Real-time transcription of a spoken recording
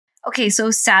Okay, so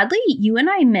sadly, you and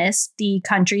I missed the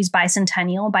country's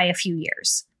bicentennial by a few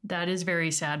years. That is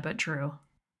very sad, but true.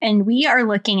 And we are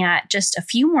looking at just a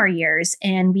few more years,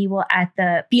 and we will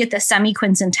be at the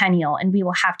semi-quincentennial, and we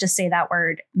will have to say that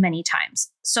word many times.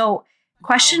 So,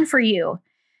 question for you.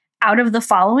 Out of the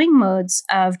following modes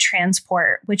of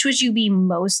transport, which would you be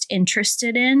most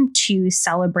interested in to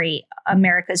celebrate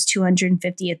America's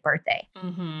 250th birthday?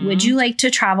 Mm-hmm. Would you like to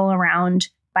travel around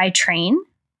by train,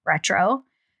 retro,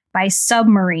 by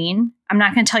submarine, I'm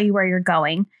not going to tell you where you're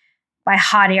going, by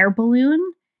hot air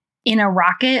balloon, in a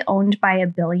rocket owned by a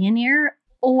billionaire,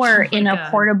 or in a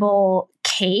portable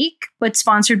cake, but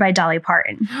sponsored by Dolly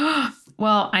Parton?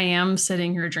 Well, I am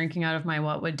sitting here drinking out of my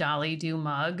What Would Dolly Do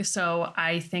mug. So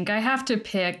I think I have to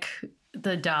pick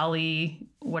the Dolly,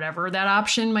 whatever that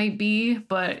option might be.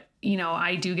 But, you know,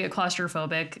 I do get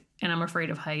claustrophobic and I'm afraid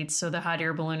of heights. So the hot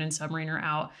air balloon and submarine are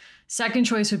out. Second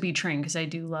choice would be train because I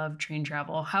do love train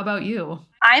travel. How about you?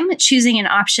 I'm choosing an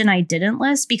option I didn't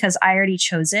list because I already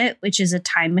chose it, which is a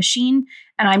time machine.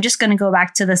 And I'm just going to go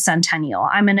back to the centennial.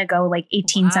 I'm going to go like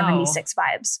 1876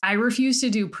 vibes. I refuse to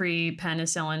do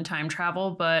pre-penicillin time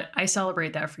travel, but I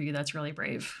celebrate that for you. That's really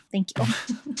brave. Thank you.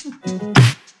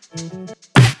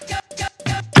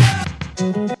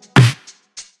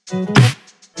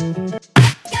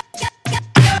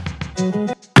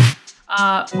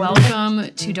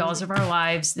 Welcome to Dolls of Our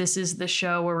Lives. This is the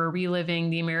show where we're reliving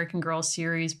the American Girl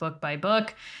series book by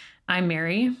book. I'm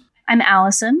Mary. I'm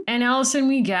Allison. And Allison,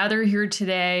 we gather here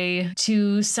today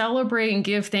to celebrate and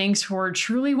give thanks for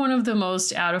truly one of the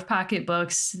most out-of-pocket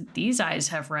books these eyes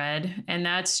have read, and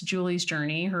that's Julie's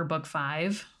Journey, her book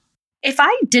 5. If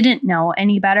I didn't know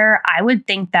any better, I would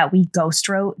think that we ghost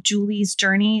wrote Julie's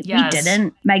Journey. Yes. We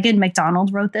didn't. Megan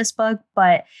McDonald wrote this book,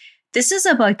 but this is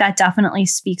a book that definitely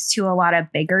speaks to a lot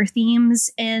of bigger themes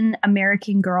in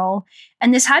American Girl.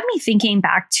 And this had me thinking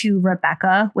back to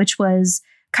Rebecca, which was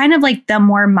kind of like the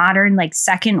more modern, like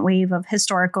second wave of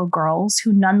historical girls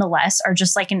who nonetheless are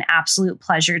just like an absolute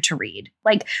pleasure to read.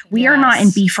 Like we are not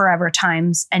in Be Forever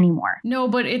times anymore. No,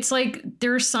 but it's like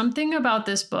there's something about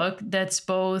this book that's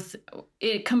both,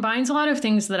 it combines a lot of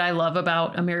things that I love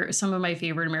about some of my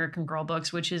favorite American Girl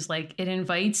books, which is like it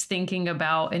invites thinking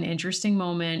about an interesting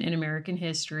moment in American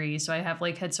history. So I have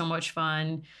like had so much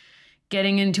fun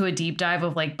getting into a deep dive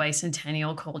of like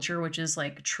bicentennial culture, which is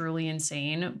like truly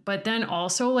insane. But then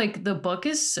also like the book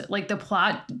is like the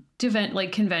plot event,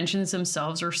 like conventions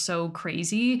themselves are so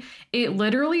crazy. It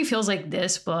literally feels like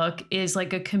this book is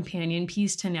like a companion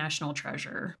piece to National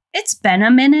Treasure. It's been a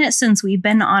minute since we've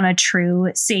been on a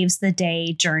true saves the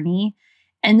day journey.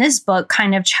 And this book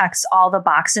kind of checks all the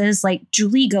boxes. Like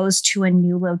Julie goes to a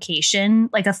new location,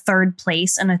 like a third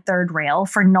place and a third rail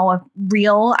for no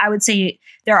real, I would say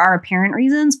there are apparent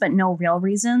reasons, but no real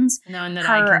reasons. None that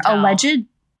I can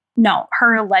tell.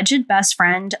 Her alleged best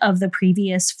friend of the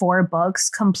previous 4 books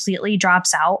completely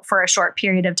drops out for a short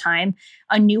period of time.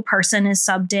 A new person is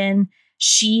subbed in.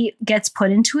 She gets put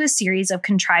into a series of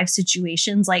contrived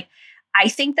situations. Like, I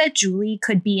think that Julie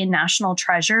could be in National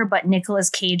Treasure, but Nicolas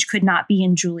Cage could not be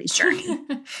in Julie's Journey.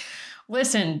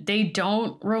 Listen, they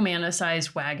don't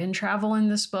romanticize wagon travel in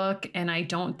this book. And I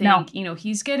don't think, you know,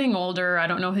 he's getting older. I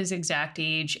don't know his exact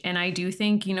age. And I do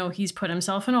think, you know, he's put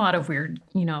himself in a lot of weird,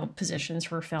 you know, positions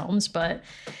for films. But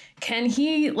can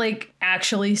he like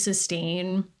actually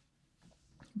sustain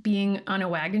being on a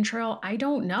wagon trail? I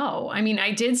don't know. I mean,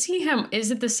 I did see him.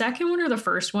 Is it the second one or the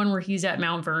first one where he's at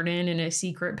Mount Vernon in a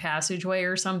secret passageway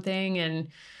or something? And,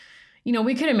 you know,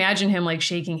 we could imagine him like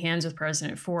shaking hands with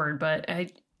President Ford, but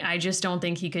I just don't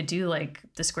think he could do like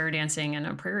the square dancing in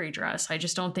a prairie dress. I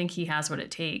just don't think he has what it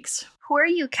takes. Who are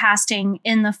you casting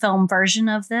in the film version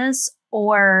of this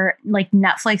or like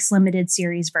Netflix limited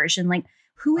series version? Like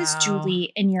who is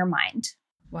Julie in your mind?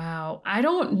 Wow. I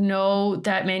don't know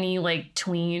that many like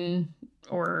tween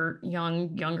or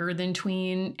younger than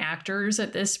tween actors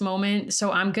at this moment.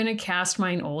 So I'm going to cast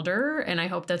mine older and I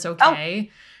hope that's okay.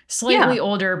 Oh, slightly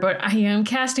older, but I am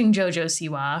casting JoJo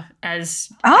Siwa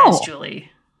as Julie.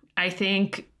 I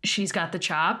think she's got the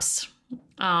chops.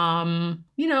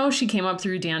 You know, she came up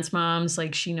through Dance Moms.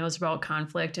 Like she knows about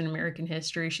conflict in American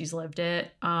history. She's lived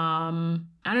it.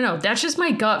 I don't know. That's just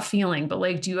my gut feeling. But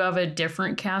like, do you have a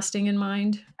different casting in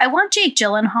mind? I want Jake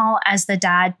Gyllenhaal as the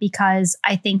dad because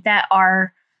I think that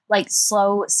our like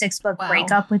slow 6-book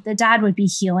breakup with the dad would be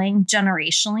healing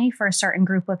generationally for a certain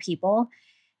group of people.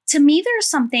 To me, there's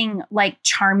something like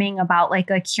charming about like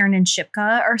a Kiernan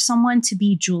Shipka or someone to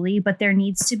be Julie, but there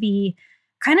needs to be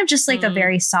kind of just like a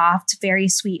very soft, very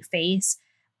sweet face.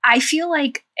 I feel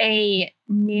like a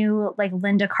new like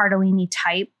Linda Cardellini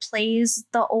type plays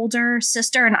the older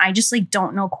sister, and I just like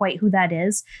don't know quite who that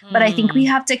is. But I think we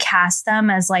have to cast them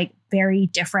as like very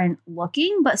different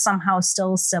looking, but somehow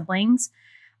still siblings.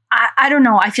 I don't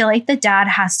know. I feel like the dad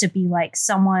has to be like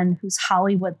someone who's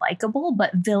Hollywood likable,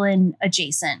 but villain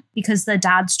adjacent, because the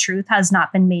dad's truth has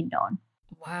not been made known.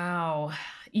 Wow.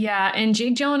 Yeah. And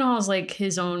Jake Gyllenhaal is like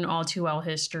his own all too well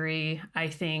history, I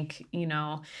think, you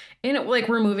know, and like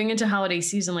we're moving into holiday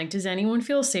season. Like, does anyone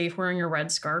feel safe wearing a red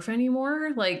scarf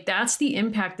anymore? Like, that's the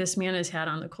impact this man has had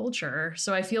on the culture.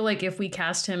 So I feel like if we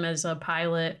cast him as a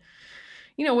pilot,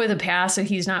 you know, with a past that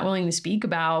he's not willing to speak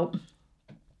about,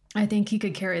 I think he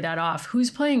could carry that off.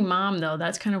 Who's playing mom, though?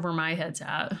 That's kind of where my head's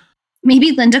at.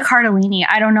 Maybe Linda Cardellini.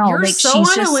 I don't know. You're like, so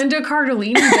on a Linda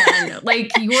Cardellini then.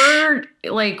 Like, you're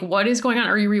like, what is going on?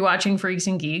 Are you rewatching Freaks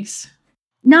and Geeks?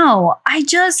 No,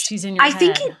 She's in your head.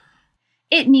 think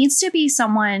it needs to be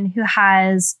someone who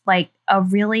has like a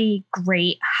really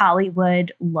great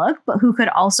Hollywood look, but who could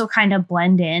also kind of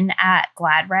blend in at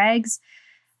Glad Rags.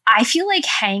 I feel like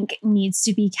Hank needs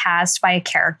to be cast by a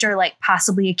character like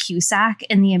possibly a Cusack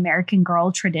in the American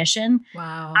Girl tradition.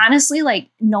 Wow. Honestly, like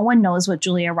no one knows what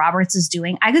Julia Roberts is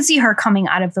doing. I could see her coming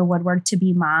out of the woodwork to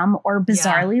be mom, or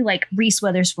bizarrely like Reese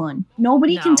Witherspoon.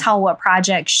 Nobody can tell what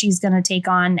project she's going to take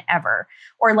on ever.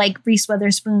 Or like Reese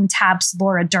Witherspoon taps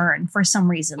Laura Dern for some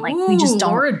reason. Like we just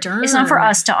don't. Laura Dern. It's not for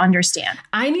us to understand.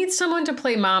 I need someone to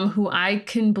play mom who I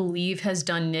can believe has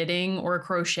done knitting or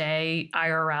crochet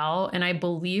IRL. And I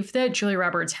believe that Julia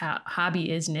Roberts'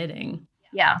 hobby is knitting.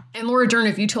 Yeah. And Laura Dern,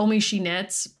 if you told me she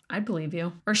knits, I'd believe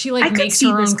you. Or she like makes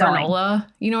her own granola.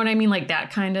 You know what I mean? Like that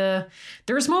kind of.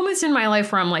 There's moments in my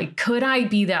life where I'm like, could I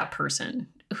be that person?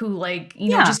 Who like, you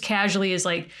know, just casually is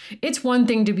like, it's one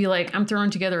thing to be like, I'm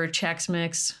throwing together a Chex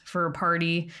Mix for a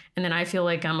party and then I feel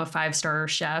like I'm a 5-star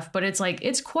chef, but it's like,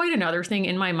 it's quite another thing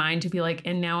in my mind to be like,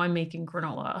 and now I'm making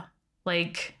granola.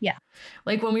 Like,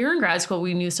 like when we were in grad school,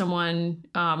 we knew someone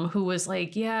who was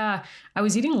like, yeah, I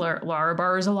was eating Lara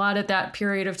bars a lot at that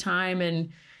period of time. And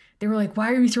they were like, why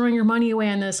are you throwing your money away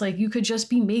on this? Like, you could just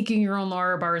be making your own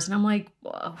Lara bars. And I'm like,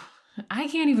 whoa. I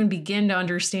can't even begin to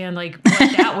understand like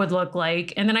what that would look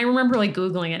like. And then I remember like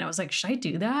Googling it and I was like, should I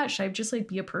do that? Should I just like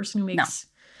be a person who makes,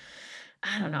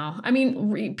 I don't know. I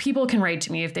mean, people can write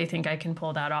to me if they think I can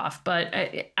pull that off, but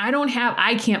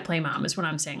I can't play mom is what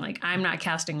I'm saying. Like I'm not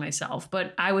casting myself,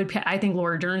 but I think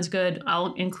Laura Dern's good.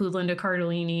 I'll include Linda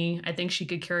Cardellini. I think she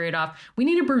could carry it off. We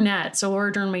need a brunette. So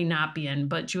Laura Dern may not be in,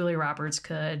 but Julia Roberts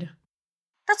could.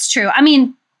 That's true. I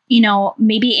mean, you know,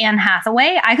 maybe Anne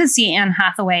Hathaway. I could see Anne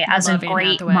Hathaway as a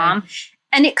great mom.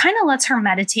 And it kind of lets her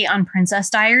meditate on Princess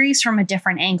Diaries from a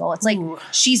different angle. It's like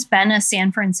she's been a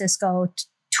San Francisco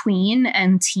tween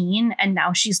and teen, and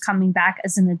now she's coming back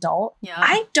as an adult. Yeah.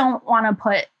 I don't want to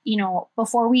put, you know,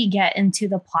 before we get into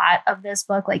the plot of this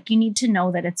book, like you need to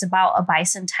know that it's about a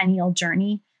bicentennial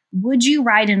journey. Would you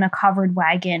ride in a covered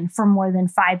wagon for more than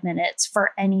 5 minutes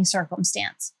for any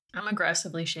circumstance? I'm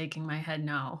aggressively shaking my head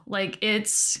no. Like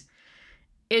it's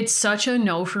such a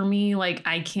no for me. Like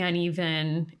I can't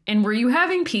even. And were you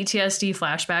having PTSD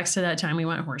flashbacks to that time we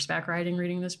went horseback riding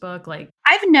reading this book? Like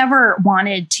I've never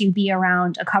wanted to be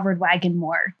around a covered wagon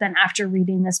more than after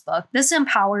reading this book. This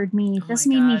empowered me. This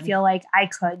made me feel like I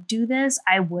could do this.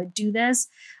 I would do this.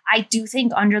 I do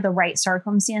think under the right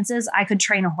circumstances, I could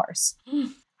train a horse.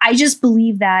 I just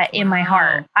believe that in my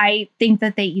heart. I think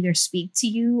that they either speak to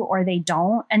you or they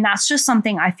don't. And that's just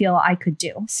something I feel I could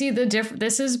do. See,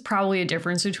 this is probably a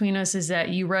difference between us is that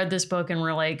you read this book and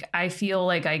were like, I feel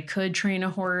like I could train a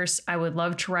horse. I would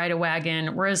love to ride a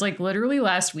wagon. Whereas like literally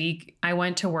last week I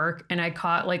went to work and I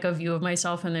caught like a view of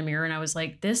myself in the mirror and I was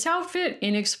like, this outfit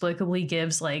inexplicably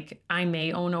gives like, I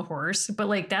may own a horse, but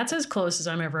like, that's as close as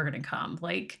I'm ever going to come.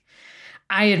 Like,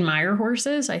 I admire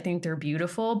horses. I think they're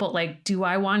beautiful, but like, do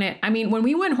I want it? I mean, when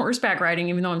we went horseback riding,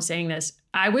 even though I'm saying this,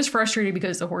 I was frustrated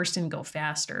because the horse didn't go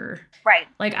faster. Right.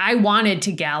 Like I wanted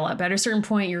to gallop. At a certain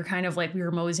point, you're kind of like, we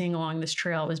were moseying along this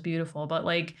trail. It was beautiful. But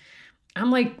like,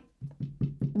 I'm like,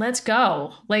 let's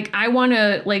go. Like, I want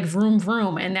to like vroom,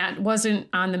 vroom. And that wasn't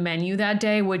on the menu that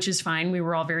day, which is fine. We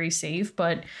were all very safe,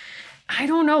 but I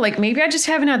don't know, like maybe I just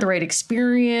haven't had the right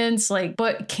experience, like,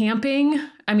 but camping,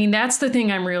 I mean, that's the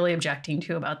thing I'm really objecting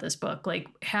to about this book. Like,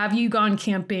 have you gone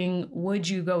camping? Would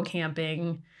you go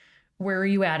camping? Where are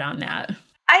you at on that?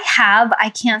 I have. I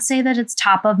can't say that it's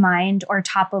top of mind or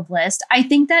top of list. I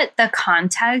think that the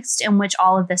context in which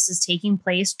all of this is taking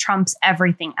place trumps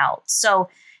everything else. So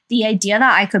the idea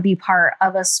that I could be part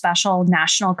of a special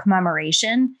national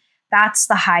commemoration, that's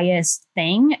the highest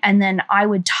thing. And then I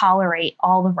would tolerate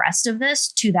all the rest of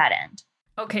this to that end.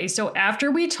 Okay, so after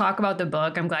we talk about the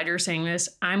book, I'm glad you're saying this,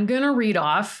 I'm going to read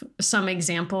off some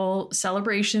example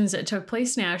celebrations that took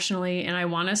place nationally, and I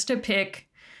want us to pick,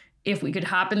 if we could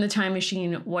hop in the time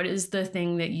machine, what is the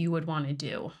thing that you would want to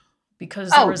do?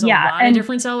 Because there was a lot of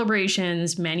different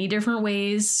celebrations, many different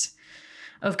ways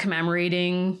of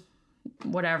commemorating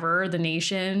whatever, the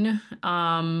nation.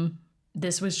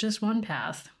 This was just one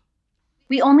path.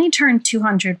 We only turned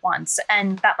 200 once,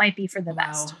 and that might be for the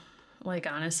best. Like,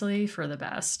 honestly, for the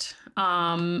best.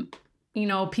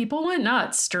 People went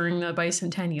nuts during the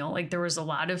bicentennial. Like, there was a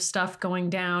lot of stuff going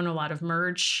down, a lot of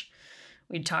merch.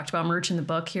 We talked about merch in the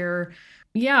book here.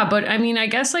 Yeah, but I mean, I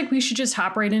guess like we should just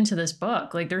hop right into this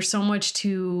book. Like, there's so much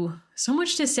to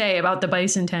say about the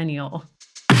bicentennial.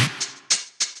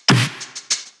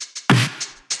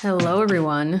 Hello,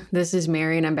 everyone. This is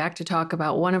Mary, and I'm back to talk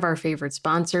about one of our favorite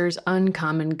sponsors,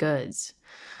 Uncommon Goods.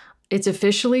 It's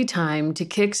officially time to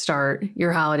kickstart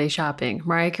your holiday shopping.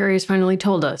 Mariah Carey has finally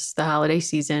told us the holiday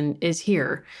season is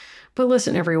here. But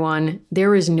listen, everyone,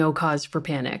 there is no cause for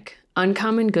panic.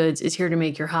 Uncommon Goods is here to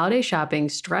make your holiday shopping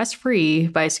stress-free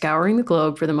by scouring the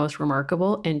globe for the most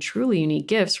remarkable and truly unique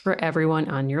gifts for everyone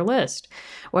on your list.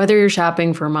 Whether you're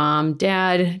shopping for mom,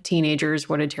 dad, teenagers,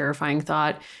 what a terrifying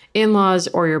thought, in-laws,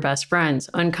 or your best friends,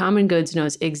 Uncommon Goods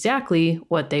knows exactly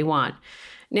what they want.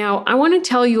 Now, I want to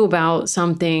tell you about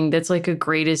something that's like a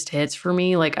greatest hits for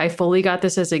me. Like, I fully got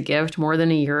this as a gift more than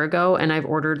a year ago, and I've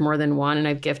ordered more than one, and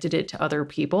I've gifted it to other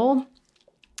people.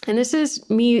 And this is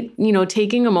me,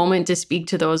 taking a moment to speak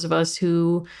to those of us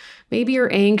who maybe are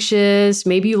anxious,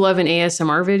 maybe you love an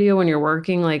ASMR video when you're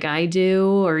working like I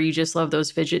do, or you just love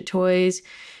those fidget toys.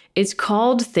 It's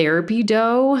called Therapy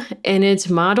Dough, and it's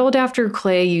modeled after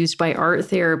clay used by art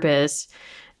therapists.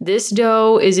 This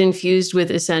dough is infused with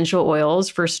essential oils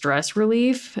for stress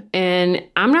relief. And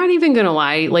I'm not even going to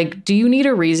lie, like, do you need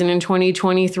a reason in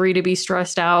 2023 to be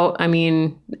stressed out? I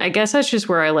mean, I guess that's just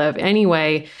where I live.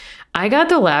 Anyway, I got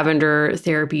the lavender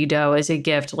therapy dough as a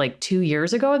gift like 2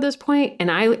 years ago at this point,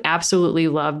 and I absolutely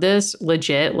love this,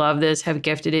 legit love this, have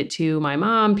gifted it to my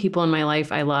mom, people in my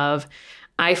life I love.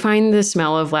 I find the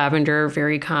smell of lavender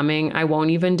very calming. I won't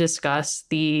even discuss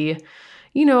the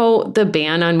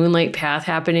ban on Moonlight Path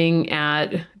happening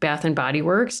at Bath and Body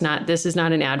Works. This is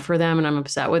not an ad for them, and I'm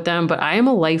upset with them, but I am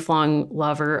a lifelong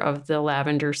lover of the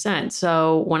lavender scent.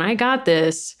 So when I got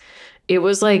this, it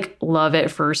was like love at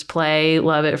first play,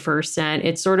 love at first scent.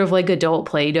 It's sort of like adult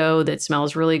Play-Doh that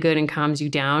smells really good and calms you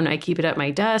down. I keep it at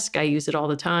my desk. I use it all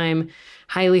the time.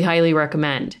 Highly, highly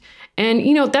recommend. And,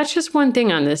 that's just one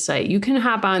thing on this site. You can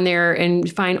hop on there and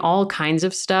find all kinds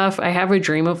of stuff. I have a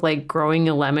dream of like growing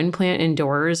a lemon plant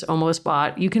indoors.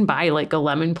 You can buy like a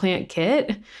lemon plant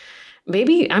kit.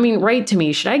 Write to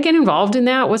me. Should I get involved in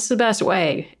that? What's the best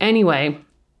way? Anyway,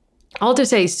 all to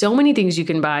say, so many things you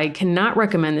can buy. Cannot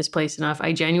recommend this place enough.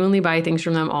 I genuinely buy things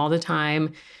from them all the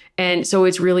time. And so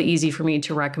it's really easy for me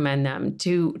to recommend them.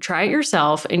 To try it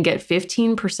yourself and get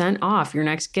 15% off your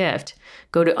next gift,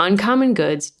 go to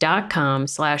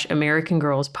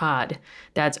uncommongoods.com/AmericanGirlsPod.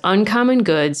 That's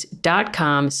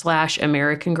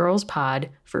uncommongoods.com/AmericanGirlsPod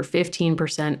for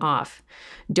 15% off.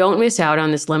 Don't miss out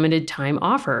on this limited time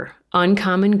offer.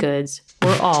 Uncommon Goods,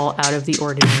 we're all out of the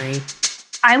ordinary.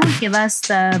 I will give us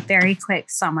the very quick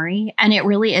summary, and it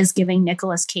really is giving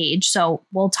Nicolas Cage, so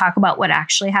we'll talk about what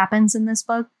actually happens in this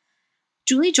book.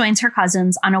 Julie joins her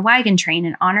cousins on a wagon train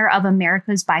in honor of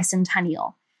America's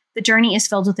bicentennial. The journey is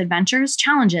filled with adventures,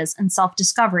 challenges, and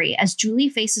self-discovery as Julie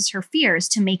faces her fears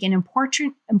to make an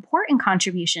important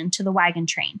contribution to the wagon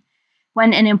train.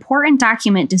 When an important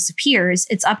document disappears,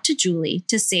 it's up to Julie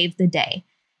to save the day.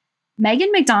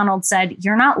 Megan McDonald said,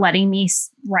 "You're not letting me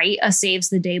write a Saves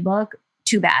the Day book?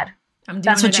 Too bad."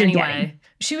 That's what you're getting.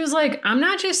 She was like, "I'm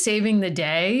not just saving the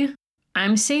day,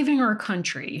 I'm saving our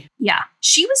country." Yeah.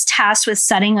 She was tasked with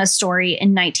setting a story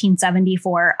in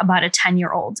 1974 about a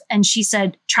 10-year-old. And she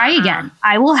said, "Try again.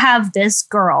 I will have this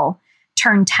girl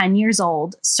turn 10 years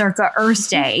old circa Earth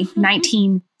Day,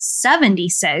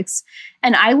 1976.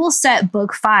 And I will set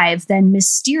book 5 then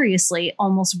mysteriously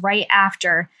almost right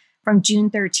after, from June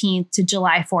 13th to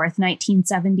July 4th,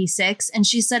 1976. And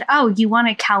she said, "Oh, you want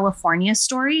a California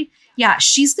story?" Yeah,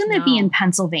 she's going to be in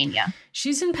Pennsylvania.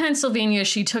 She's in Pennsylvania.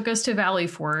 She took us to Valley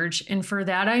Forge. And for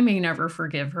that, I may never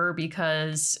forgive her,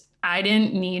 because I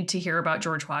didn't need to hear about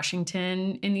George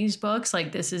Washington in these books.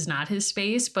 Like, this is not his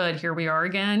space, but here we are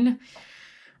again.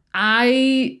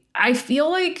 I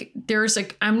feel like there's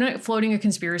like, I'm not floating a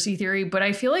conspiracy theory, but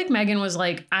I feel like Megan was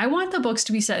like, "I want the books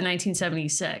to be set in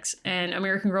 1976. And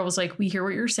American Girl was like, "We hear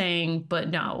what you're saying, but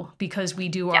no, because we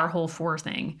do our whole 4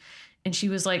 thing." And she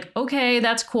was like, okay,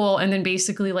 that's cool. And then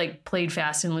basically like played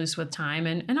fast and loose with time.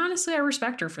 And honestly, I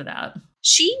respect her for that.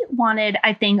 She wanted,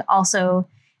 I think, also,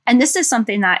 and this is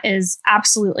something that is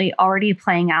absolutely already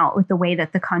playing out with the way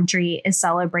that the country is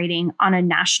celebrating on a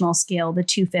national scale, the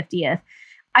 250th.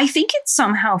 I think it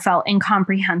somehow felt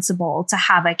incomprehensible to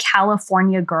have a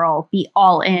California girl be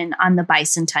all in on the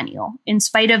bicentennial, in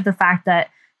spite of the fact that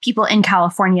people in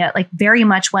California like very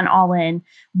much went all in,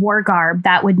 wore garb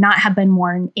that would not have been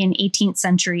worn in 18th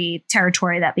century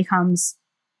territory that becomes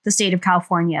the state of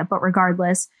California. But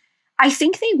regardless, I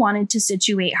think they wanted to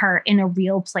situate her in a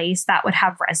real place that would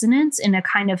have resonance in a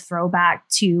kind of throwback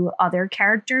to other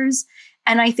characters.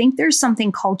 And I think there's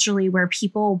something culturally where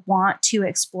people want to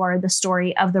explore the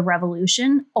story of the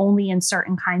revolution only in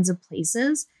certain kinds of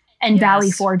places. And yes. Valley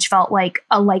Forge felt like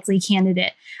a likely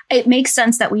candidate. It makes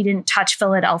sense that we didn't touch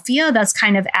Philadelphia. That's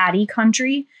kind of Addie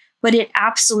country. But it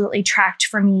absolutely tracked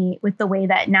for me with the way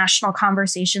that national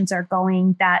conversations are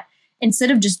going, that instead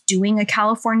of just doing a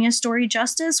California story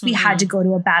justice, we had to go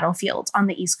to a battlefield on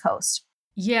the East Coast.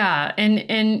 Yeah. And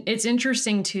it's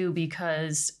interesting, too,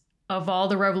 because of all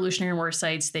the Revolutionary War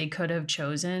sites they could have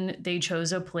chosen, they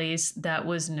chose a place that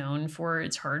was known for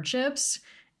its hardships.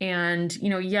 And, you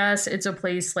know, yes, it's a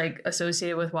place like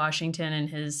associated with Washington and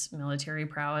his military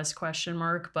prowess, ?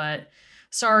 But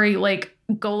sorry, like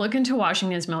go look into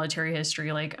Washington's military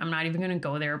history. Like, I'm not even going to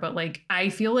go there. But like, I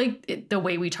feel like the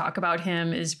way we talk about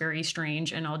him is very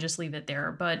strange, and I'll just leave it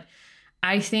there. But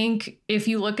I think if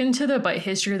you look into the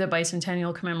history of the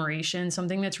bicentennial commemoration,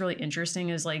 something that's really interesting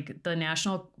is like the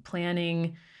national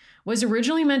planning was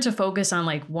originally meant to focus on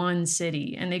like one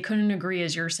city, and they couldn't agree,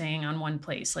 as you're saying, on one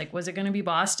place. Like, was it going to be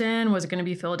Boston? Was it going to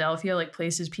be Philadelphia? Like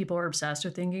places people are obsessed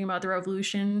with thinking about the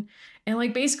revolution. And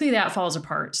like basically that falls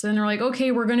apart. So then they're like, okay,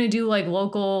 we're going to do like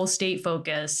local state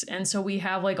focus. And so we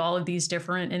have like all of these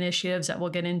different initiatives that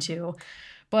we'll get into.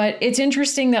 But it's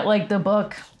interesting that like the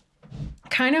book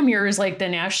kind of mirrors like the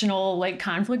national like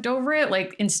conflict over it.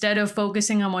 Like instead of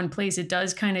focusing on one place, it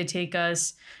does kind of take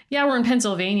us, yeah, we're in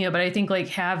Pennsylvania, but I think like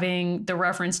having the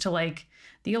reference to like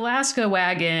the Alaska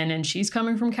wagon and she's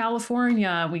coming from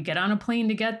California, we get on a plane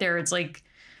to get there. It's like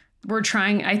we're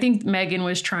trying, I think Megan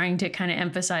was trying to kind of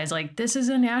emphasize like this is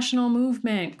a national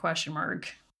movement ?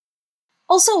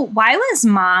 Also, why was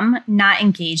Mom not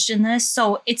engaged in this?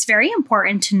 So it's very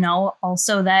important to know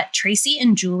also that Tracy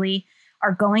and Julie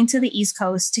are going to the East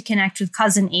Coast to connect with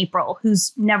cousin April,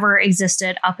 who's never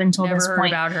existed up until this point. Never heard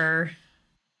about her.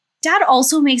 Dad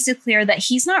also makes it clear that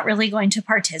he's not really going to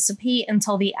participate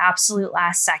until the absolute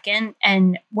last second.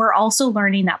 And we're also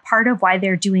learning that part of why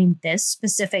they're doing this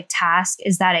specific task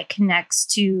is that it connects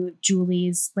to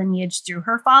Julie's lineage through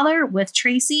her father with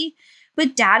Tracy.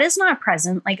 But Dad is not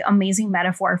present, like amazing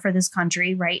metaphor for this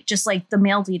country, right? Just like the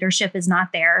male leadership is not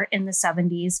there in the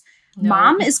 70s. No.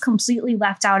 Mom is completely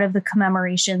left out of the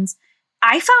commemorations.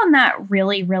 I found that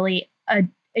really, really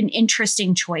an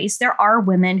interesting choice. There are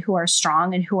women who are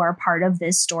strong and who are part of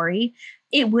this story.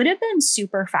 It would have been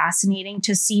super fascinating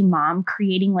to see Mom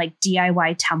creating like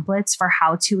DIY templates for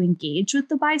how to engage with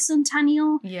the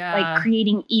bicentennial, like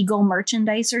creating Eagle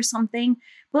merchandise or something.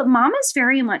 But Mom is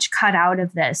very much cut out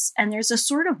of this. And there's a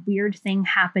sort of weird thing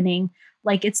happening.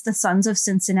 Like it's the Sons of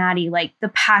Cincinnati, like the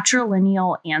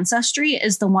patrilineal ancestry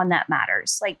is the one that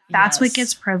matters. Like that's what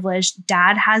gets privileged.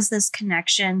 Dad has this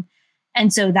connection.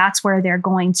 And so that's where they're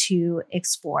going to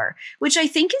explore, which I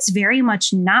think is very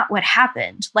much not what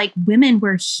happened. Like women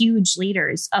were huge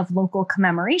leaders of local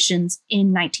commemorations in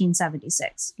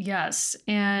 1976. Yes.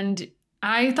 And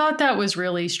I thought that was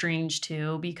really strange,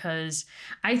 too, because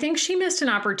I think she missed an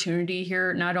opportunity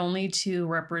here, not only to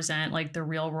represent like the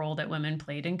real role that women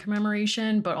played in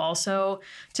commemoration, but also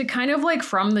to kind of like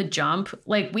from the jump,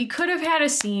 like we could have had a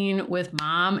scene with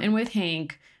Mom and with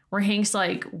Hank where Hank's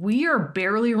like, we are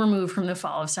barely removed from the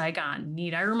fall of Saigon.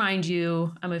 Need I remind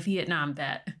you, I'm a Vietnam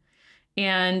vet.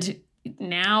 And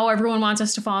now everyone wants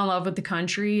us to fall in love with the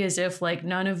country as if like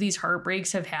none of these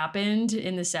heartbreaks have happened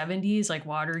in the 70s, like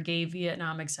Watergate,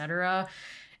 Vietnam, etc.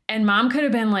 And Mom could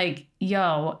have been like,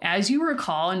 yo, as you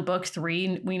recall in book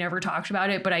 3, we never talked about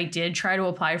it, but I did try to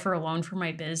apply for a loan for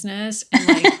my business. And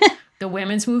like the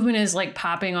women's movement is like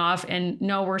popping off. And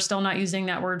no, we're still not using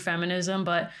that word feminism,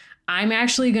 but I'm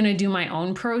actually going to do my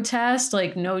own protest,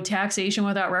 like no taxation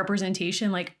without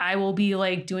representation. Like I will be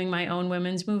like doing my own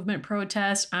women's movement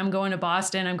protest. I'm going to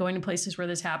Boston. I'm going to places where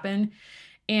this happened.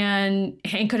 And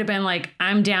Hank could have been like,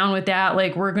 I'm down with that.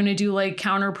 Like we're going to do like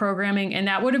counter programming. And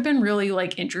that would have been really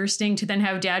like interesting to then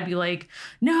have Dad be like,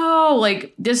 no,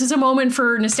 like this is a moment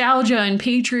for nostalgia and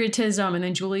patriotism. And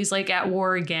then Julie's like at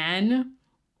war again.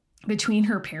 between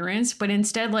her parents, but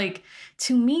instead, like,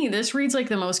 to me, this reads like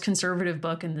the most conservative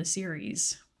book in the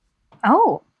series.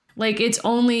 Oh. Like, it's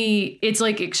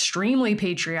like extremely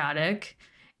patriotic,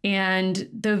 and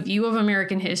the view of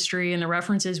American history and the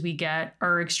references we get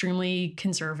are extremely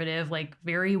conservative, like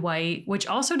very white, which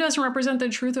also doesn't represent the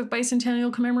truth of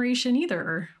bicentennial commemoration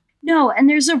either. No, and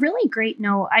there's a really great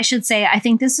note. I should say, I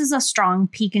think this is a strong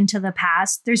peek into the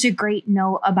past. There's a great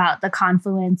note about the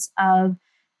confluence of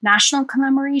national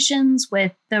commemorations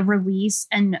with the release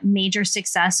and major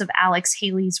success of Alex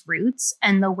Haley's Roots,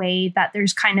 and the way that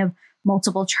there's kind of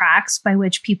multiple tracks by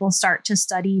which people start to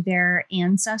study their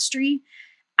ancestry.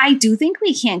 I do think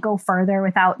we can't go further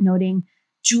without noting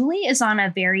Julie is on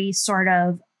a very sort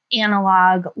of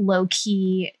analog,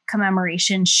 low-key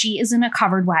commemoration. She is in a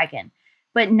covered wagon.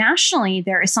 But nationally,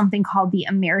 there is something called the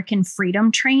American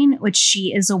Freedom Train, which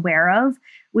she is aware of,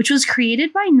 which was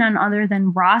created by none other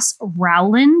than Ross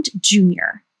Rowland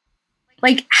Jr.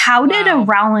 Like, how did a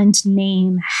Rowland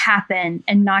name happen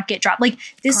and not get dropped? Like,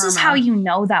 this Karma. Is how you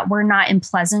know that we're not in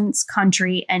Pleasant's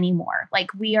country anymore. Like,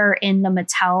 we are in the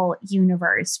Mattel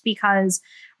universe, because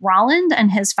Rowland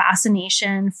and his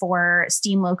fascination for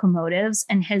steam locomotives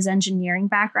and his engineering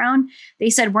background,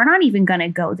 they said, we're not even going to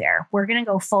go there. We're going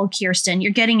to go full Kirsten.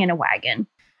 You're getting in a wagon.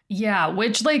 Yeah,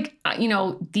 which, like, you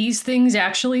know, these things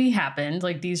actually happened.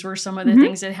 Like, these were some of the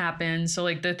things that happened. So,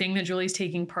 like, the thing that Julie's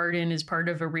taking part in is part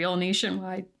of a real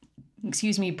nationwide,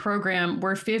 program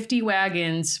where 50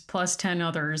 wagons plus 10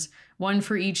 others, one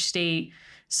for each state,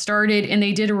 started, and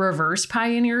they did a reverse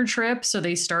pioneer trip. So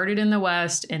they started in the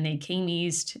West and they came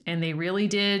east, and they really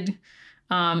did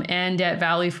end at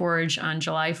Valley Forge on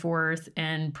July 4th.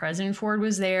 And President Ford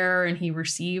was there, and he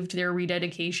received their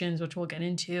rededications, which we'll get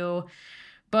into.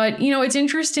 But, you know, it's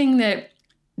interesting that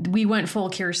we went full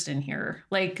Kirsten here.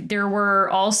 Like, there were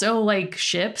also, like,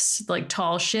 ships, like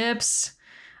tall ships,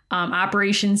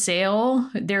 Operation Sail.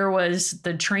 There was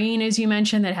the train, as you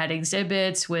mentioned, that had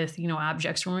exhibits with, you know,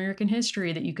 objects from American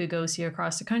history that you could go see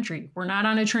across the country. We're not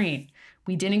on a train.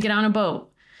 We didn't get on a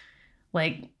boat.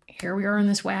 Like, here we are in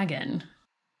this wagon.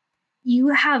 You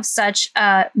have such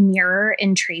a mirror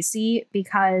in Tracy,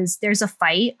 because there's a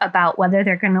fight about whether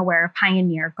they're going to wear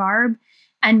pioneer garb.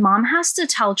 And Mom has to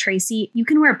tell Tracy, you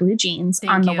can wear blue jeans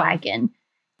on the wagon,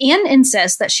 and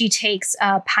insists that she takes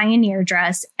a pioneer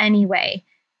dress anyway.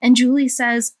 And Julie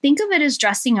says, think of it as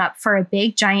dressing up for a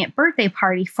big giant birthday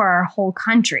party for our whole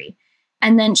country.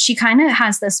 And then she kind of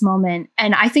has this moment,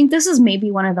 and I think this is maybe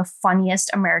one of the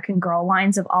funniest American Girl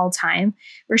lines of all time,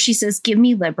 where she says, give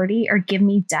me liberty or give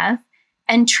me death.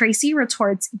 And Tracy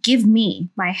retorts, give me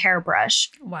my hairbrush.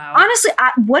 Wow. Honestly,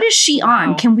 what is she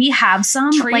on? Can we have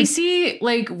some? Tracy,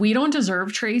 like, we don't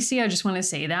deserve Tracy. I just want to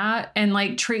say that. And,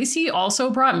 like, Tracy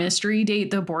also brought Mystery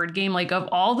Date, the board game. Like, of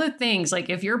all the things, like,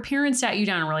 if your parents sat you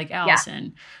down and were like,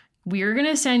 Allison, we're going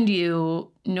to send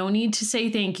you, no need to say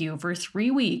thank you, for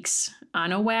 3 weeks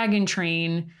on a wagon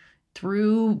train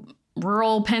through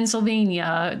rural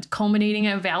Pennsylvania, culminating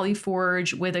at Valley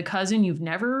Forge with a cousin you've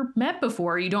never met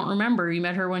before. You don't remember. You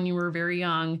met her when you were very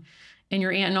young, and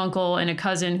your aunt and uncle, and a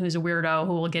cousin who's a weirdo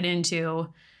who we'll get into.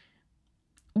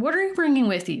 What are you bringing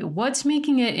with you? What's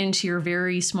making it into your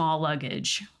very small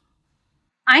luggage?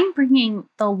 I'm bringing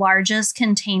the largest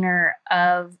container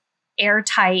of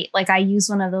airtight, like, I use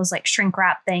one of those, like, shrink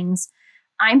wrap things.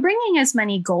 I'm bringing as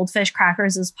many goldfish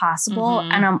crackers as possible.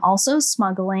 And I'm also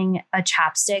smuggling a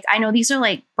chapstick. I know these are,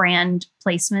 like, brand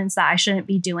placements that I shouldn't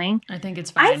be doing. I think it's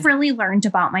fine. I've really learned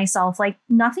about myself. Like,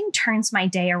 nothing turns my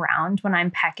day around when I'm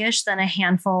peckish than a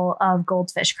handful of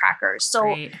goldfish crackers. So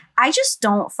Great. I just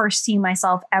don't foresee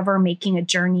myself ever making a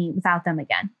journey without them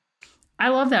again. I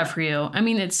love that for you. I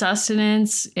mean, it's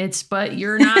sustenance. But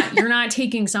you're not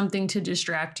taking something to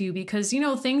distract you, because, you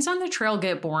know, things on the trail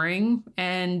get boring,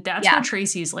 and that's what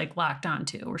Tracy's, like, locked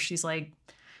onto, where she's like,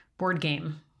 board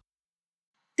game.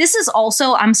 This is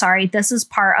also, I'm sorry, this is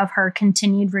part of her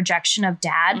continued rejection of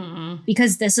Dad,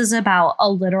 because this is about a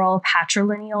literal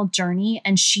patrilineal journey,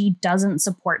 and she doesn't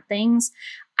support things.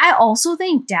 I also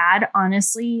think Dad,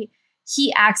 honestly,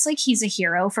 he acts like he's a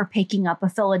hero for picking up a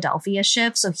Philadelphia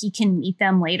ship so he can meet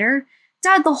them later.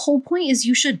 Dad, the whole point is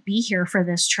you should be here for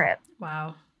this trip.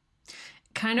 Wow.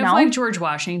 Kind of like George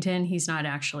Washington, he's not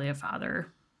actually a father.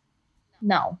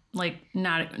 No. Like,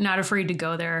 not afraid to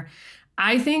go there.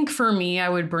 I think for me, I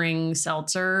would bring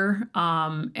seltzer.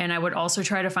 And I would also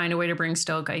try to find a way to bring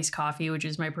Stoke iced coffee, which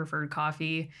is my preferred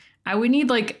coffee. I would need,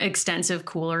 like, extensive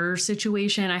cooler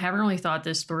situation. I haven't really thought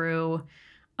this through.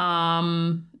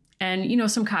 And, you know,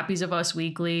 some copies of Us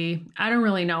Weekly. I don't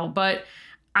really know. But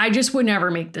I just would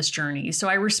never make this journey. So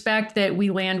I respect that we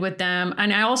land with them.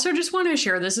 And I also just want to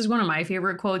share, this is one of my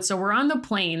favorite quotes. So we're on the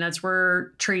plane. That's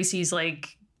where Tracy's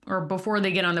like, or before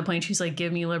they get on the plane, she's like,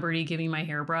 give me liberty, give me my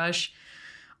hairbrush.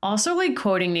 Also, like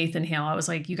quoting Nathan Hale, I was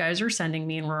like, you guys are sending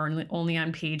me and we're only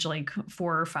on page like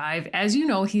 4 or 5. As you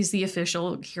know, he's the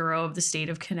official hero of the state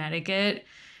of Connecticut.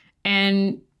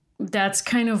 And that's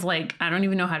kind of like, I don't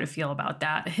even know how to feel about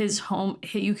that. His home,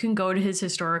 you can go to his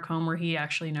historic home where he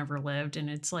actually never lived. And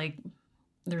it's like,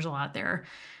 there's a lot there.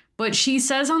 But she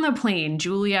says on the plane,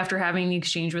 Julie, after having the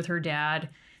exchange with her dad,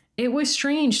 it was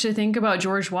strange to think about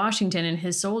George Washington and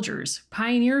his soldiers,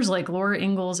 pioneers like Laura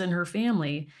Ingalls and her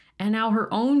family, and now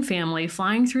her own family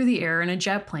flying through the air in a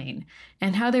jet plane,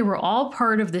 and how they were all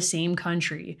part of the same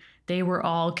country. They were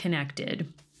all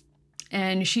connected.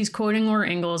 And she's quoting Laura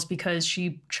Ingalls because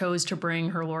she chose to bring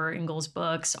her Laura Ingalls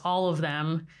books, all of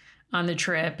them, on the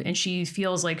trip. And she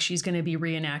feels like she's going to be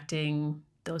reenacting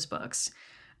those books.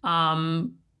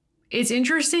 It's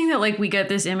interesting that like we get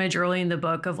this image early in the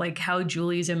book of like how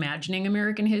Julie's imagining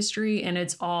American history. And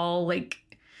it's all like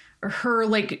her,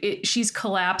 like she's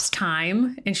collapsed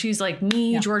time. And she's like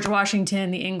me, George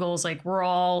Washington, the Ingalls, like we're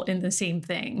all in the same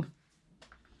thing.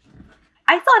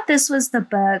 I thought this was the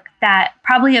book that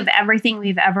probably of everything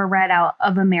we've ever read out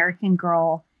of American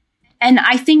Girl. And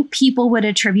I think people would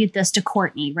attribute this to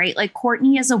Courtney, right? Like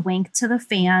Courtney is a wink to the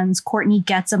fans. Courtney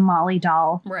gets a Molly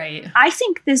doll. Right. I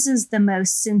think this is the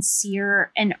most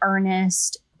sincere and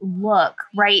earnest look,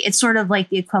 right? It's sort of like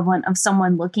the equivalent of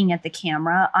someone looking at the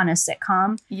camera on a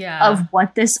sitcom of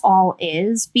what this all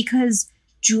is, because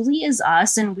Julie is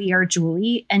us and we are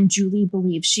Julie, and Julie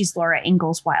believes she's Laura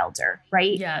Ingalls Wilder,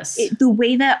 right? Yes. The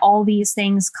way that all these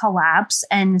things collapse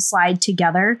and slide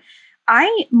together,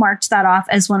 I marked that off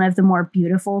as one of the more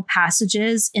beautiful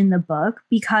passages in the book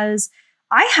because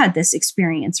I had this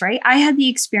experience, right? I had the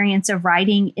experience of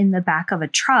riding in the back of a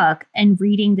truck and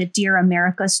reading the Dear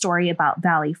America story about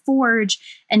Valley Forge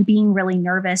and being really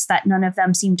nervous that none of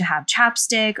them seemed to have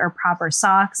chapstick or proper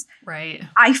socks. Right.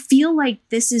 I feel like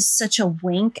this is such a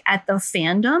wink at the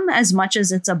fandom as much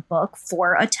as it's a book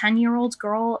for a 10-year-old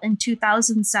girl in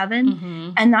 2007.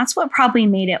 Mm-hmm. And that's what probably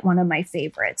made it one of my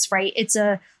favorites, right? It's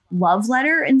a love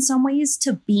letter in some ways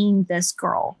to being this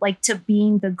girl, like to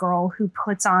being the girl who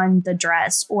puts on the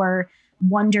dress or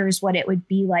wonders what it would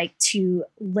be like to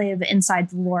live inside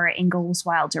the Laura Ingalls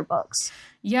Wilder books.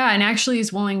 Yeah, and actually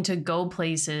is willing to go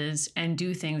places and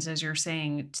do things, as you're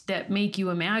saying, that make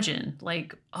you imagine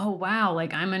like, oh, wow,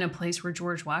 like I'm in a place where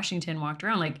George Washington walked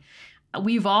around. Like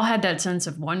we've all had that sense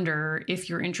of wonder if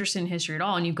you're interested in history at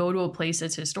all and you go to a place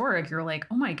that's historic, you're like,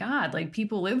 oh my God, like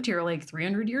people lived here like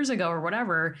 300 years ago or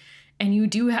whatever. And you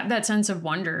do have that sense of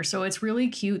wonder. So it's really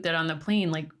cute that on the plane,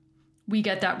 like we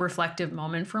get that reflective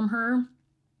moment from her.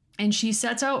 And she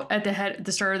sets out at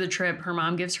the start of the trip, her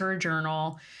mom gives her a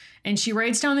journal and she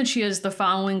writes down that she has the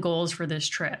following goals for this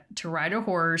trip: to ride a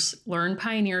horse, learn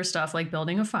pioneer stuff like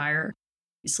building a fire,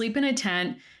 sleep in a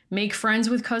tent, make friends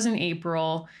with cousin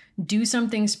April, do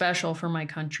something special for my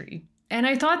country. And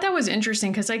I thought that was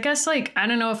interesting because I guess, like, I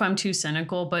don't know if I'm too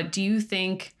cynical, but do you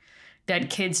think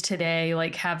that kids today,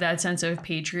 like, have that sense of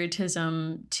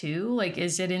patriotism too? Like,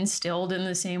 is it instilled in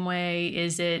the same way?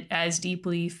 Is it as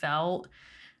deeply felt?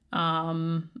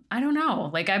 I don't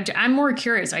know. Like, I'm more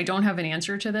curious. I don't have an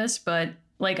answer to this, but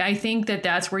like, I think that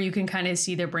that's where you can kind of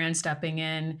see the brand stepping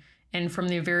in. And from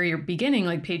the very beginning,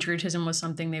 like patriotism was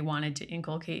something they wanted to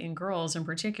inculcate in girls in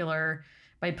particular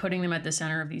by putting them at the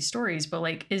center of these stories. But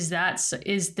like, is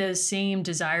the same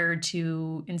desire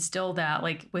to instill that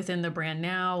like within the brand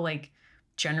now? Like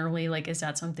generally, like, is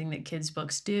that something that kids'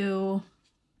 books do?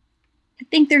 I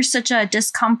think there's such a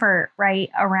discomfort, right,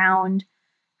 around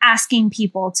asking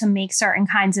people to make certain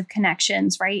kinds of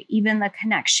connections, right? Even the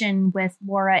connection with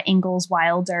Laura Ingalls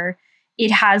Wilder,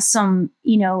 it has some,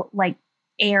 like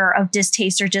air of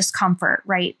distaste or discomfort,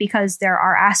 right? Because there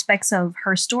are aspects of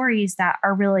her stories that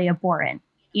are really abhorrent,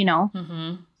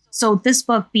 Mm-hmm. So this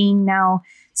book being now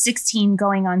 16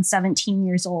 going on 17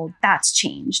 years old, that's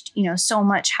changed. So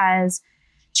much has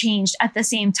changed. At the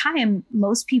same time,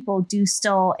 most people do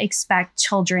still expect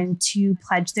children to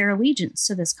pledge their allegiance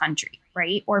to this country,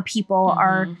 right? Or people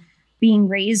are being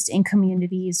raised in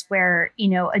communities where,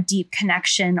 a deep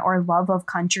connection or love of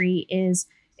country is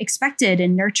expected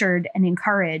and nurtured and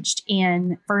encouraged.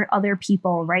 And for other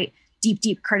people, right,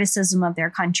 deep criticism of their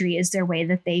country is their way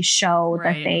that they show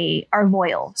that they are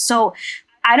loyal. So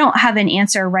I don't have an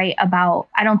answer, right,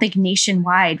 I don't think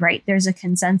nationwide, right, there's a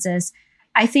consensus.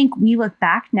 I think we look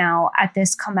back now at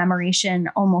this commemoration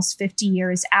almost 50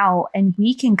 years out, and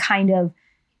we can kind of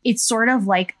it's sort of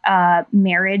like a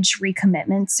marriage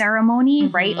recommitment ceremony,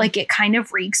 right? Like it kind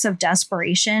of reeks of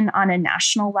desperation on a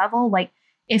national level. Like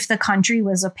if the country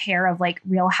was a pair of like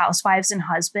real housewives and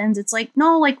husbands, it's like,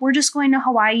 no, like we're just going to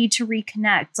Hawaii to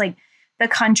reconnect. Like the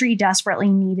country desperately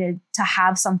needed to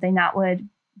have something that would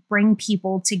bring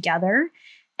people together.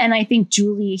 And I think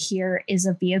Julie here is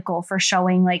a vehicle for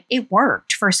showing like it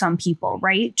worked for some people,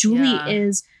 right? Julie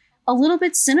is a little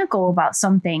bit cynical about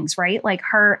some things, right? Like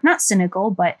her, not cynical,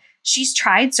 but she's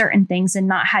tried certain things and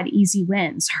not had easy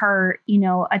wins. Her, you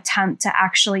know, attempt to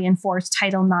actually enforce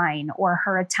Title IX or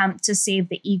her attempt to save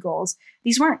the Eagles.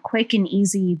 These weren't quick and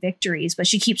easy victories, but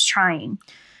she keeps trying.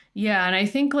 Yeah. And I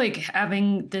think like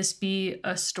having this be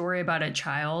a story about a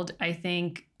child, I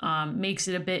think makes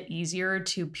it a bit easier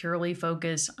to purely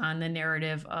focus on the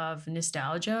narrative of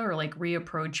nostalgia or like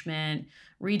reapproachment,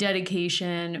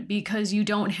 rededication, because you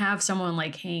don't have someone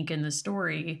like Hank in the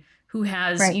story who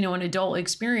has, you know, an adult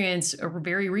experience, a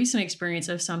very recent experience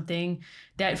of something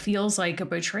that feels like a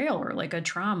betrayal or like a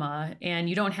trauma. And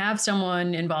you don't have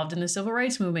someone involved in the civil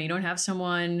rights movement. You don't have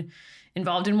someone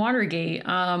involved in Watergate,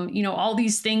 you know, all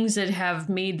these things that have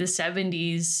made the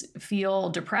 70s feel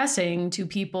depressing to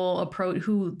people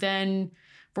who then,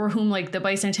 for whom like the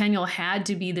bicentennial had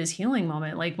to be this healing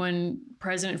moment. Like when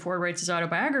President Ford writes his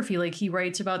autobiography, like he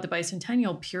writes about the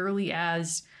bicentennial purely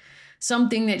as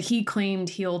something that he claimed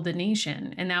healed the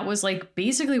nation. And that was like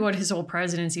basically what his whole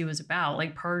presidency was about,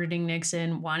 like pardoning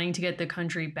Nixon, wanting to get the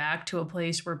country back to a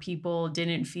place where people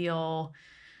didn't feel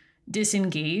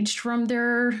disengaged from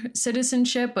their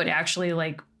citizenship, but actually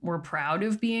like were proud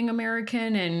of being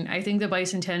American. And I think the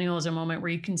bicentennial is a moment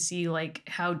where you can see like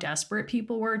how desperate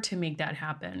people were to make that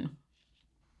happen.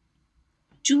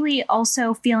 Julie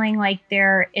also feeling like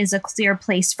there is a clear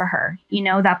place for her, you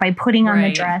know, that by putting on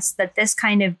the dress, that this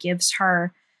kind of gives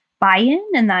her buy-in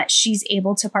and that she's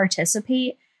able to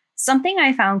participate. Something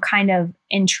I found kind of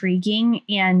intriguing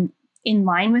and in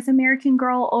line with American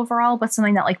Girl overall, but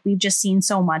something that like we've just seen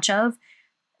so much of,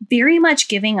 very much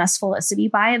giving us Felicity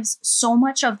vibes. So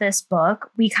much of this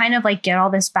book, we kind of like get all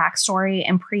this backstory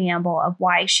and preamble of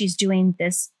why she's doing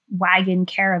this wagon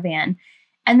caravan.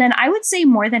 And then I would say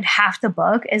more than half the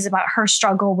book is about her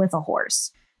struggle with a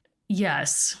horse.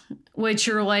 Yes. Which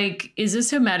you're like, is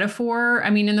this a metaphor? I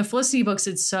mean, in the Felicity books,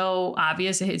 it's so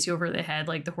obvious. It hits you over the head.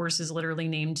 Like the horse is literally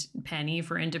named Penny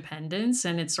for independence.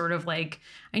 And it's sort of like,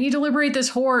 I need to liberate this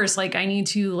horse. Like I need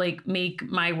to like make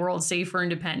my world safe for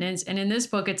independence. And in this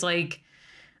book, it's like,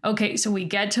 okay, so we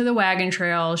get to the wagon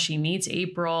trail. She meets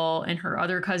April and her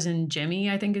other cousin, Jimmy,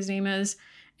 I think his name is.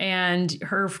 And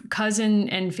her cousin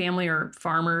and family are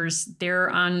farmers. They're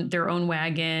on their own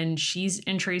wagon. She's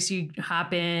and Tracy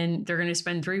hop in. They're going to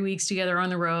spend 3 weeks together on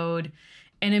the road.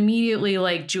 And immediately,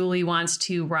 like, Julie wants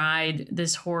to ride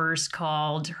this horse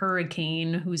called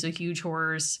Hurricane, who's a huge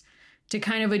horse, to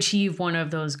kind of achieve one of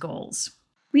those goals.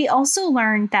 We also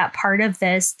learned that part of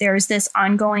this, there's this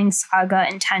ongoing saga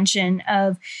and tension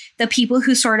of the people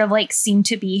who sort of like seem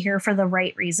to be here for the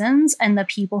right reasons and the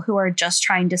people who are just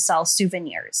trying to sell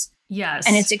souvenirs. Yes.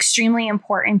 And it's extremely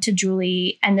important to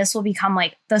Julie, and this will become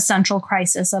like the central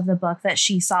crisis of the book that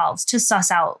she solves, to suss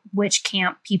out which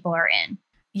camp people are in.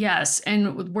 Yes.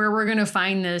 And where we're going to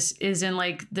find this is in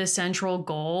like the central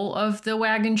goal of the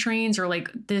wagon trains, or like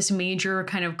this major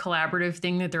kind of collaborative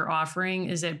thing that they're offering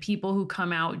is that people who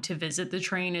come out to visit the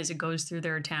train as it goes through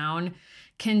their town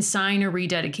can sign a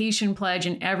rededication pledge,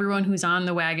 and everyone who's on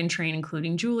the wagon train,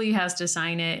 including Julie, has to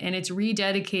sign it. And it's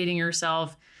rededicating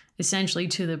yourself essentially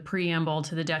to the preamble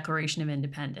to the Declaration of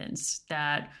Independence,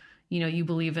 that, you know, you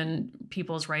believe in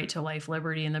people's right to life,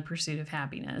 liberty, and the pursuit of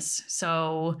happiness.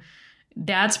 So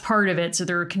that's part of it. So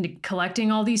they're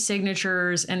collecting all these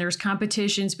signatures, and there's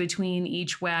competitions between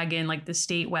each wagon, like the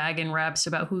state wagon reps,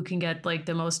 about who can get like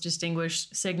the most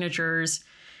distinguished signatures.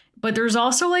 But there's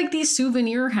also like these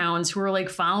souvenir hounds who are like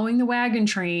following the wagon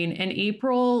train. And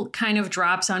April kind of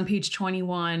drops on page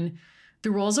 21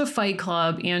 the rules of Fight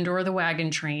Club and or the wagon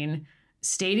train.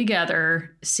 Stay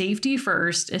together, safety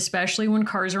first, especially when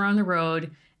cars are on the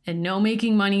road, and no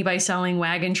making money by selling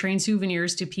wagon train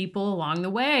souvenirs to people along the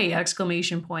way, !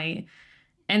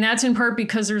 And that's in part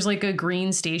because there's like a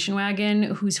green station wagon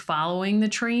who's following the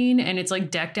train, and it's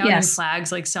like decked out in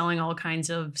flags, like selling all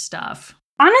kinds of stuff.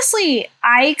 Honestly,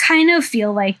 I kind of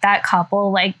feel like that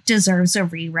couple like deserves a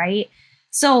rewrite.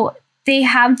 So they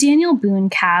have Daniel Boone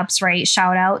caps, right?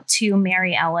 Shout out to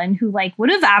Mary Ellen, who like would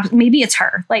have, maybe it's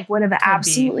her, like would have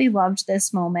absolutely loved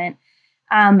this moment.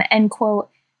 And quote,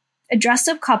 a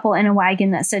dressed-up couple in a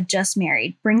wagon that said just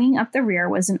married. Bringing up the rear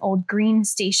was an old green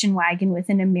station wagon with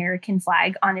an American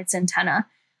flag on its antenna.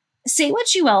 say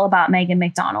what you will about Megan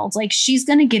McDonald. Like, she's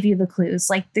going to give you the clues.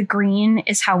 Like, the green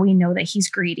is how we know that he's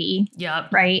greedy.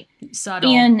 Yep. Right.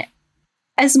 Subtle. And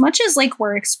as much as like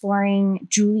we're exploring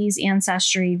Julie's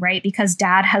ancestry, right? Because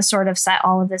dad has sort of set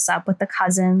all of this up with the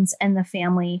cousins and the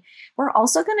family. We're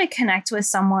also going to connect with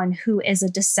someone who is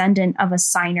a descendant of a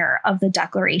signer of the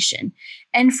Declaration.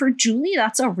 And for Julie,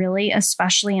 that's a really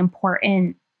especially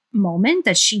important moment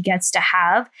that she gets to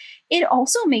have. It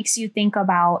also makes you think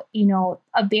about, you know,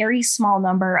 a very small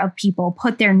number of people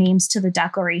put their names to the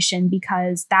Declaration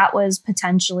because that was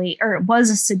potentially, or it was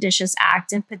a seditious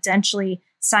act and potentially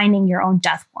signing your own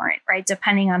death warrant, right?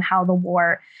 Depending on how the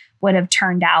war would have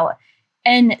turned out.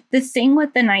 And the thing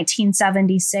with the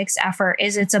 1976 effort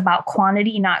is it's about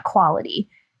quantity, not quality.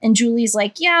 And Julie's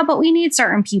like, yeah, but we need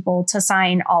certain people to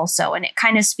sign also. And it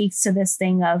kind of speaks to this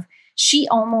thing of she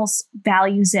almost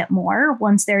values it more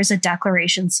once there's a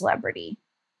Declaration celebrity.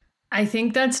 I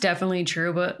think that's definitely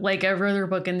true. But like every other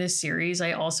book in this series,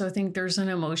 I also think there's an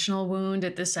emotional wound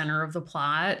at the center of the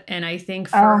plot. And I think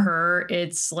for her,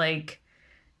 it's like,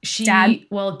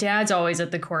 Dad's always at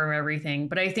the core of everything.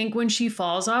 But I think when she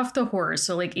falls off the horse,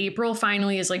 so like April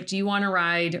finally is like, do you want to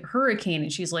ride Hurricane?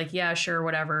 And she's like, yeah, sure,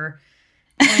 whatever.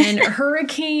 And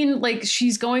Hurricane, like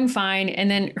she's going fine.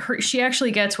 And then she actually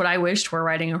gets what I wished for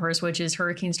riding a horse, which is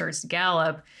Hurricane starts to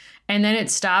gallop. And then it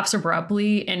stops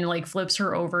abruptly and like flips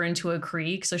her over into a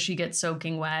creek. So she gets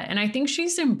soaking wet. And I think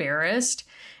she's embarrassed.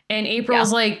 And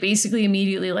April's like basically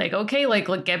immediately like, okay, like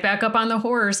get back up on the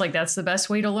horse. Like that's the best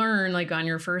way to learn, like on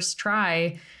your first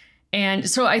try. And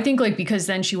so I think like because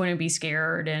then she wouldn't be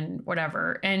scared and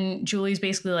whatever. And Julie's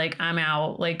basically like, I'm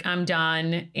out, like I'm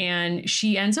done. And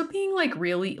she ends up being like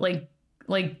really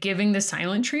like giving the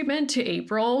silent treatment to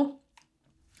April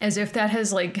as if that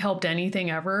has like helped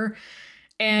anything ever.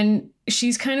 And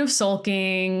she's kind of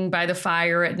sulking by the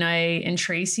fire at night, and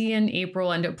Tracy and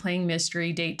April end up playing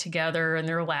mystery date together, and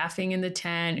they're laughing in the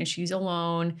tent, and she's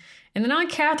alone. And then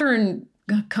Aunt Catherine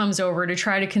comes over to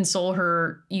try to console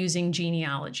her using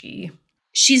genealogy.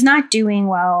 She's not doing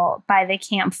well by the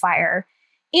campfire.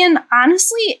 And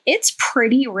honestly, it's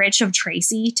pretty rich of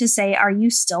Tracy to say, are you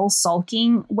still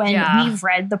sulking when we've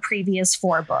read the previous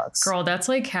 4 books? Girl, that's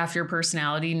like half your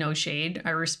personality. No shade.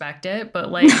 I respect it.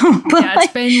 But like,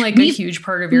 that's been like a huge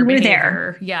part of your behavior.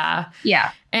 There. Yeah.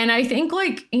 Yeah. And I think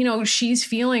like, you know, she's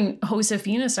feeling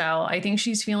Josefina style. I think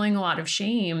she's feeling a lot of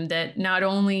shame that not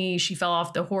only she fell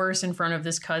off the horse in front of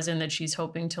this cousin that she's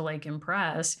hoping to like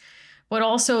impress, but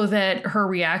also that her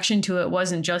reaction to it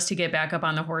wasn't just to get back up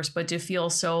on the horse, but to feel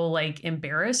so like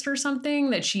embarrassed or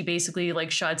something that she basically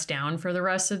like shuts down for the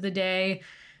rest of the day.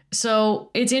 So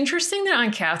it's interesting that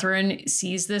Aunt Catherine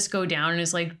sees this go down and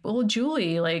is like, well,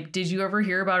 Julie, like, did you ever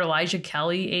hear about Elijah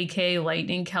Kelly, aka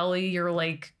Lightning Kelly? You're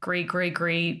like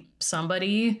great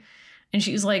somebody. And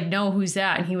she's like, no, who's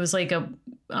that? And he was like a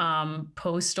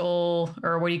postal,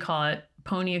 or what do you call it?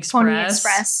 Pony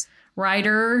Express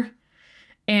rider.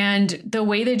 And the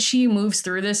way that she moves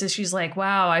through this is she's like,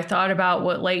 wow, I thought about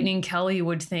what Lightning Kelly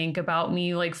would think about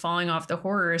me like falling off the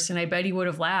horse, and I bet he would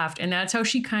have laughed. And that's how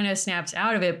she kind of snaps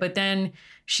out of it. But then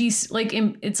she's like,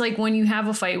 it's like when you have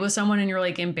a fight with someone and you're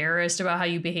like embarrassed about how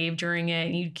you behave during it,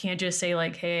 and you can't just say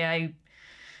like, hey,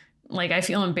 I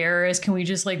feel embarrassed. Can we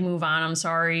just like move on? I'm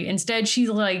sorry. Instead, she's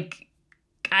like,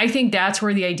 I think that's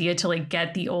where the idea to like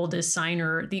get the oldest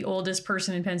signer, the oldest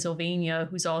person in Pennsylvania,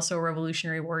 who's also a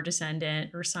Revolutionary War descendant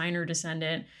or signer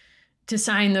descendant, to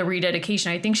sign the rededication.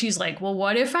 I think she's like, well,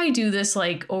 what if I do this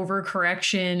like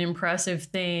overcorrection, impressive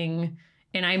thing,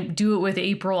 and I do it with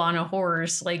April on a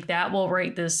horse? Like that will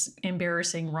right this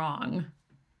embarrassing wrong.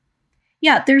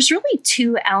 Yeah, there's really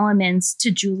 2 elements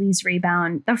to Julie's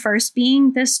rebound. The first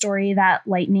being the story that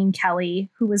Lightning Kelly,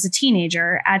 who was a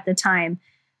teenager at the time,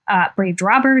 braved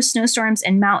robbers, snowstorms,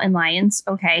 and mountain lions.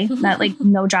 Okay, that like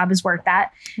no job is worth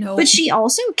that. Nope. But she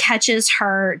also catches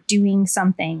her doing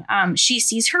something. She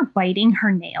sees her biting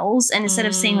her nails, and instead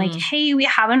of saying like, hey, we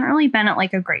haven't really been at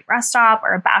like a great rest stop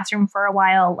or a bathroom for a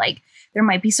while, like there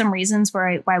might be some reasons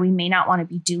why we may not want to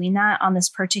be doing that on this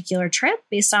particular trip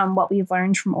based on what we've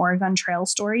learned from Oregon Trail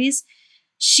stories.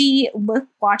 She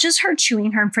watches her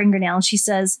chewing her fingernail, and she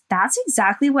says, that's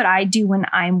exactly what I do when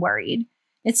I'm worried.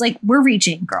 It's like, we're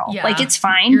reaching, girl. Yeah. Like, it's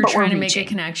fine, you're but we're trying to reaching. Make a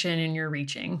connection and you're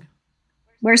reaching.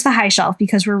 Where's the high shelf?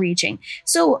 Because we're reaching.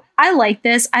 So I like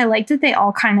this. I like that they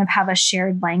all kind of have a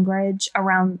shared language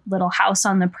around Little House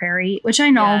on the Prairie, which I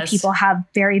know people have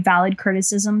very valid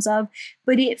criticisms of,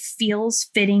 but it feels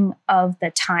fitting of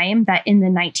the time that in the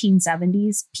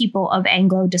 1970s, people of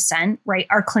Anglo descent, right,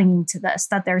 are clinging to this,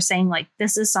 that they're saying like,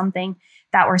 this is something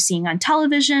that we're seeing on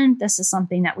television. This is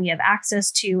something that we have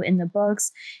access to in the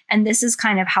books. And this is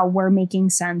kind of how we're making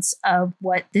sense of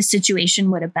what the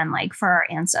situation would have been like for our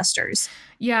ancestors.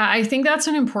 Yeah, I think that's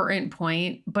an important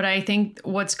point. But I think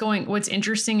what's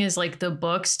interesting is like the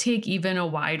books take even a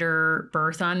wider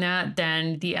berth on that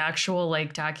than the actual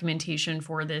like documentation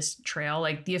for this trail.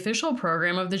 Like the official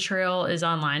program of the trail is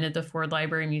online at the Ford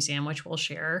Library Museum, which we'll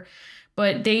share.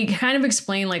 But they kind of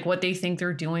explain like what they think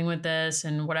they're doing with this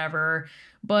and whatever.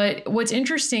 But what's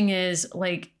interesting is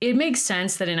like it makes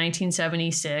sense that in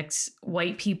 1976,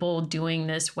 white people doing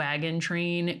this wagon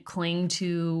train cling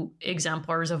to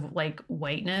exemplars of like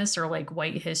whiteness or like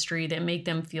white history that make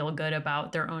them feel good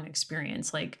about their own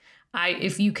experience. Like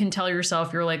if you can tell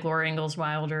yourself you're like Laura Ingalls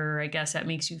Wilder, I guess that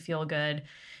makes you feel good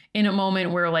in a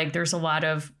moment where like there's a lot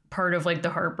of part of like the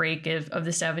heartbreak of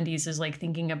the 70s is like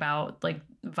thinking about like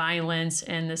violence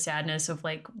and the sadness of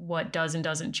like what does and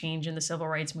doesn't change in the civil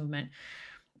rights movement.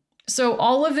 So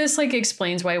all of this like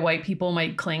explains why white people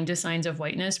might cling to signs of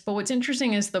whiteness. But what's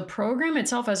interesting is the program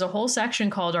itself has a whole section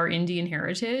called Our Indian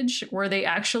Heritage, where they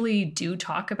actually do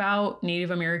talk about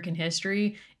Native American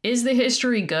history. Is the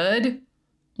history good?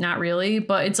 Not really,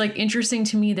 but it's like interesting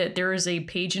to me that there is a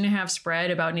 1.5-page spread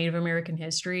about Native American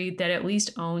history that at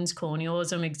least owns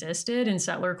colonialism existed and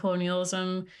settler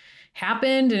colonialism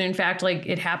happened. And in fact, like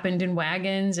it happened in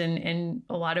wagons and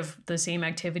a lot of the same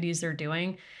activities they're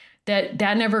doing.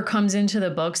 That never comes into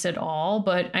the books at all.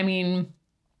 But I mean,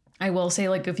 I will say,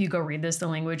 like, if you go read this, the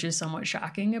language is somewhat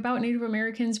shocking about Native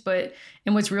Americans.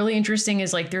 And what's really interesting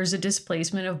is like there's a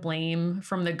displacement of blame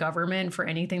from the government for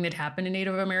anything that happened to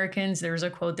Native Americans. There's a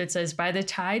quote that says, "By the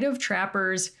tide of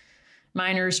trappers,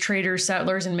 miners, traders,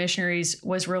 settlers, and missionaries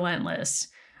was relentless."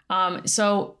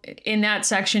 So in that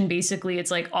section, basically,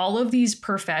 it's like all of these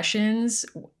professions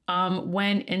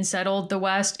went and settled the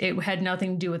West. It had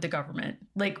nothing to do with the government.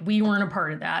 Like we weren't a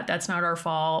part of that. That's not our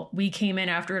fault. We came in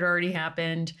after it already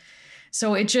happened.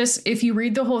 So it just, if you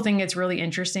read the whole thing, it's really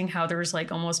interesting how there's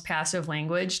like almost passive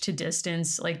language to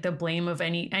distance like the blame of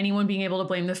anyone being able to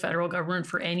blame the federal government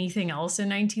for anything else in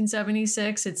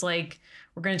 1976. It's like,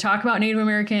 we're going to talk about Native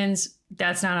Americans.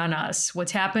 That's not on us.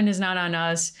 What's happened is not on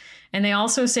us. And they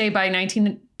also say by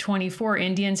 1924,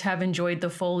 Indians have enjoyed the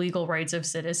full legal rights of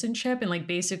citizenship and like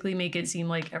basically make it seem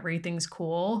like everything's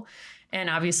cool. And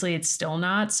obviously it's still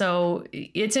not. So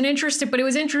it's but it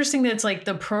was interesting that it's like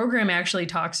the program actually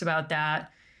talks about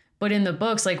that. But in the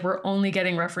books, like we're only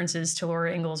getting references to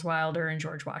Laura Ingalls Wilder and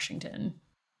George Washington.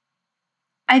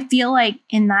 I feel like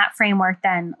in that framework,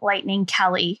 then Lightning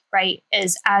Kelly, right,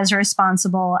 is as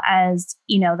responsible as,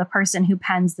 the person who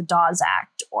pens the Dawes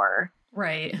Act or,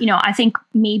 right. I think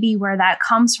maybe where that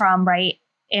comes from, right.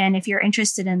 And if you're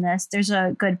interested in this, there's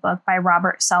a good book by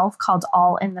Robert Self called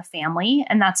All in the Family.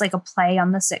 And that's like a play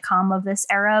on the sitcom of this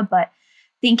era. But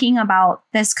thinking about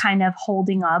this kind of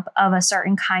holding up of a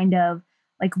certain kind of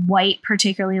like white,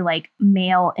 particularly like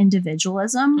male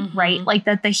individualism, right? Like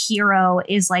that the hero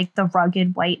is like the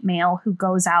rugged white male who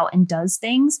goes out and does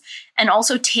things and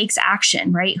also takes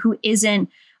action, right? Who isn't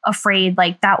afraid.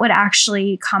 Like that would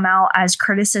actually come out as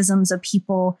criticisms of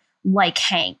people like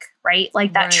Hank, right?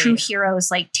 Like that true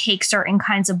heroes like take certain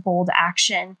kinds of bold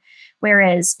action.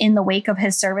 Whereas in the wake of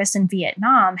his service in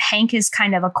Vietnam, Hank is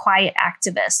kind of a quiet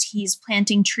activist. He's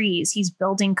planting trees. He's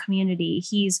building community.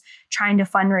 He's trying to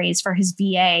fundraise for his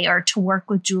VA or to work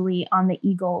with Julie on the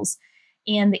Eagles.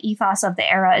 And the ethos of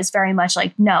the era is very much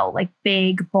like, no, like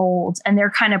big, bold. And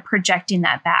they're kind of projecting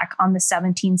that back on the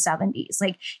 1770s.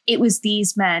 Like it was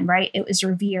these men, right? It was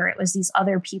Revere. It was these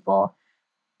other people.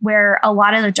 Where a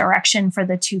lot of the direction for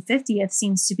the 250th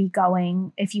seems to be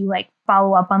going, if you like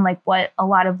follow up on like what a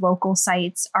lot of local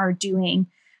sites are doing,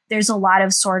 there's a lot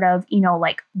of sort of,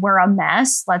 like we're a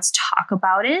mess, let's talk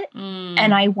about it.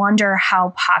 And I wonder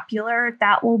how popular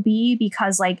that will be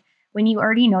because like when you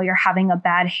already know you're having a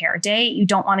bad hair day, you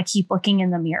don't want to keep looking in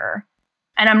the mirror.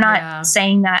 And I'm not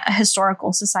saying that a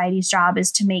historical society's job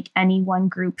is to make any one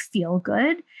group feel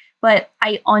good. But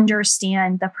I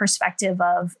understand the perspective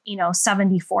of,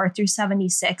 74 through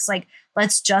 76. Like,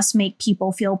 let's just make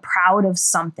people feel proud of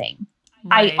something.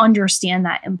 Right. I understand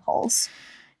that impulse.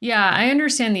 Yeah, I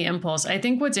understand the impulse. I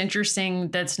think what's interesting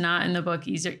that's not in the book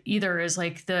either is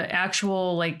like the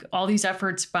actual, like all these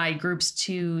efforts by groups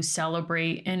to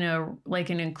celebrate in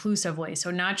an inclusive way.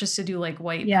 So not just to do like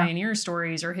white pioneer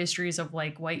stories or histories of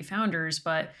like white founders,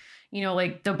 but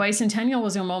like the bicentennial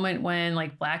was a moment when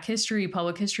like Black history,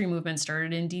 public history movement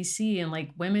started in DC and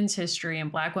like women's history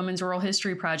and Black women's oral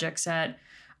history projects at,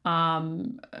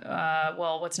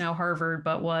 what's now Harvard,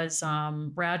 but was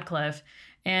Radcliffe.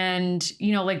 And,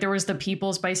 like there was the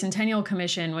People's Bicentennial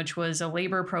Commission, which was a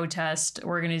labor protest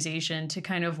organization to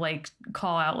kind of like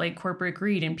call out like corporate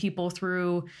greed, and people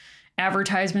threw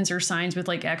advertisements or signs with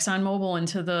like ExxonMobil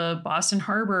into the Boston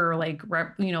Harbor, like,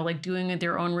 like doing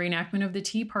their own reenactment of the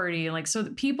Tea Party. And like, so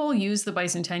people use the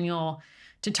bicentennial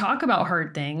to talk about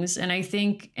hard things. And I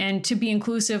think, and to be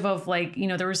inclusive of like,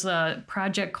 there was a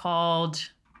project called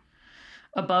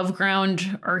Above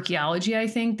Ground Archaeology, I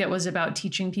think, that was about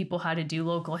teaching people how to do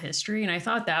local history. And I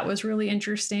thought that was really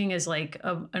interesting as like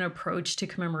an approach to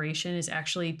commemoration, is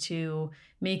actually to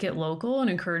make it local and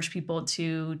encourage people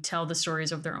to tell the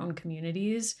stories of their own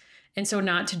communities. And so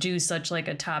not to do such like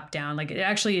a top down, like it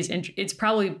actually is, it's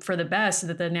probably for the best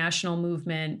that the national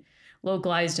movement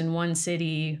localized in one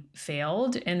city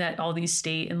failed, and that all these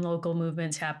state and local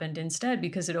movements happened instead,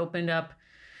 because it opened up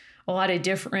a lot of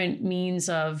different means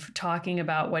of talking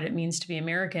about what it means to be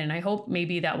American. And I hope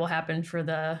maybe that will happen for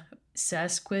the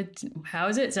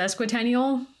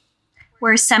sesquicentennial?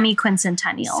 We're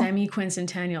semi-quincentennial.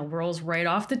 Semi-quincentennial rolls right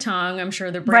off the tongue. I'm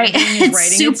sure the branding is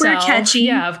writing super itself. Catchy.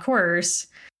 Yeah, of course.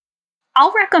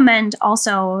 I'll recommend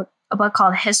also a book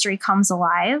called History Comes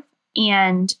Alive.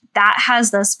 And that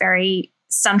has this very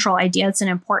central idea. It's an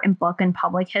important book in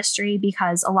public history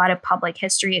because a lot of public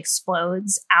history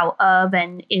explodes out of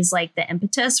and is like the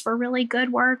impetus for really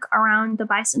good work around the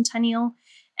bicentennial.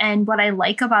 And what I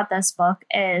like about this book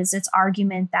is its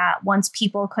argument that once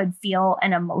people could feel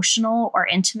an emotional or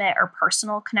intimate or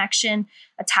personal connection,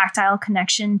 a tactile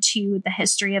connection to the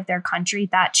history of their country,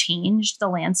 that changed the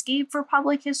landscape for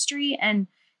public history and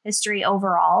history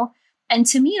overall. And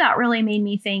to me, that really made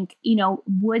me think,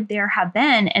 would there have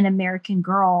been an American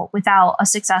Girl without a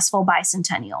successful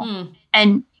bicentennial?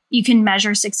 And you can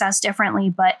measure success differently,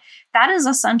 but that is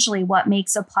essentially what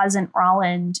makes a Pleasant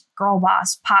Rowland Girl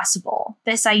Boss possible.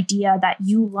 This idea that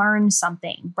you learn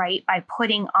something, right, by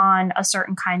putting on a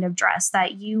certain kind of dress,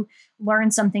 that you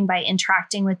learn something by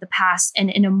interacting with the past in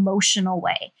an emotional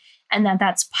way, and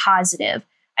that's positive.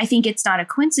 I think it's not a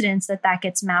coincidence that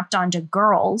gets mapped onto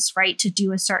girls, right, to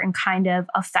do a certain kind of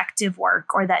effective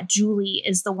work, or that Julie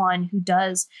is the one who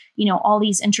does, all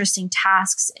these interesting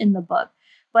tasks in the book.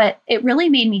 But it really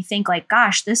made me think like,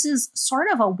 gosh, this is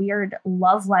sort of a weird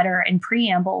love letter and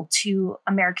preamble to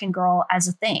American Girl as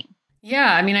a thing.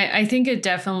 Yeah, I mean, I think it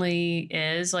definitely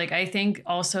is. Like, I think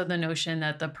also the notion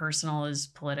that the personal is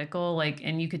political, like,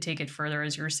 and you could take it further,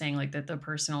 as you were saying, like that the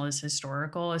personal is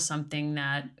historical, is something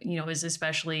that, is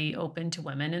especially open to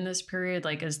women in this period.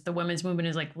 Like, as the women's movement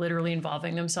is like literally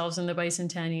involving themselves in the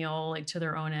bicentennial, like to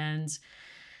their own ends.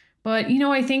 But,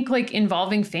 I think like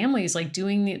involving families, like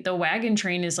doing the wagon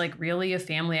train is like really a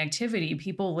family activity.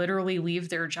 People literally leave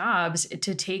their jobs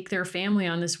to take their family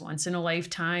on this once in a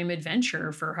lifetime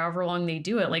adventure for however long they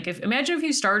do it. Like imagine if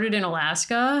you started in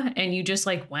Alaska and you just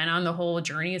like went on the whole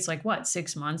journey. It's like, what,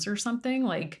 6 months or something?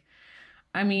 Like,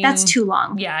 I mean, that's too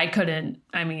long. Yeah, I couldn't.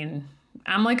 I mean,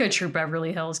 I'm like a true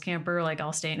Beverly Hills camper. Like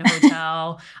I'll stay in a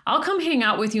hotel. I'll come hang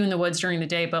out with you in the woods during the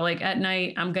day, but like at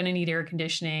night, I'm going to need air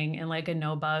conditioning and like a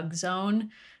no bug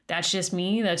zone. That's just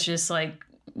me. That's just like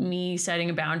me setting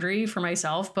a boundary for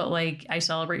myself. But like I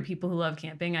celebrate people who love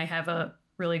camping. I have a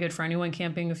really good friend who went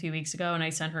camping a few weeks ago, and I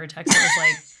sent her a text that was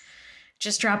like,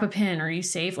 just drop a pin. Are you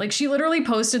safe? Like she literally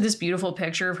posted this beautiful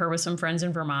picture of her with some friends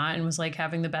in Vermont and was like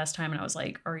having the best time. And I was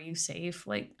like, are you safe?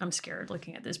 Like, I'm scared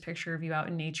looking at this picture of you out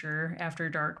in nature after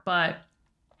dark. But,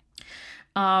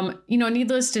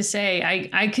 needless to say,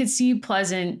 I could see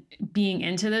Pleasant being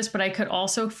into this, but I could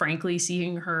also frankly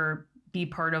seeing her be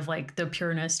part of like the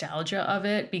pure nostalgia of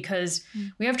it, because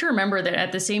we have to remember that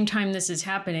at the same time this is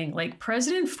happening, like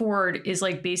President Ford is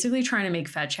like basically trying to make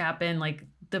fetch happen. Like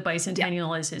the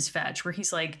bicentennial is his fetch, where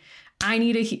he's like, I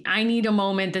need a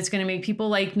moment that's going to make people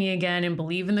like me again and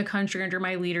believe in the country under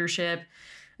my leadership.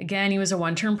 Again, he was a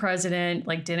one-term president,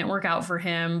 like didn't work out for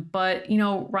him. But,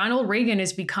 Ronald Reagan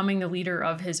is becoming the leader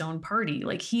of his own party.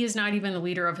 Like he is not even the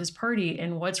leader of his party.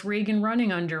 And what's Reagan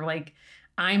running under? Like,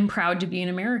 I'm proud to be an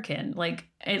American.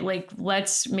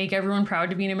 Let's make everyone proud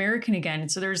to be an American again. And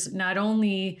so there's not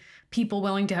only people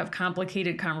willing to have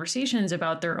complicated conversations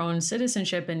about their own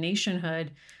citizenship and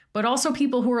nationhood, but also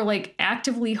people who are like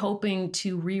actively hoping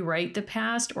to rewrite the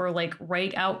past or like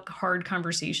write out hard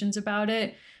conversations about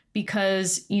it,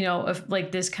 because, of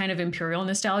like this kind of imperial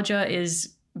nostalgia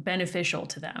is beneficial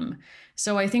to them.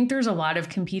 So I think there's a lot of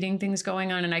competing things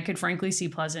going on. And I could frankly see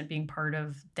Pleasant being part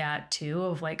of that too,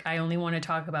 of like, I only want to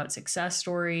talk about success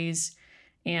stories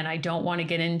and I don't want to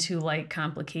get into like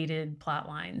complicated plot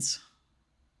lines.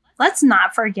 Let's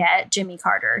not forget Jimmy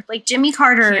Carter. Like Jimmy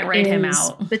Carter Can't write him is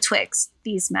out betwixt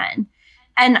these men.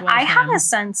 And I have a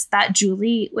sense that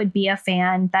Julie would be a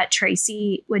fan, that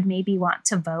Tracy would maybe want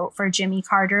to vote for Jimmy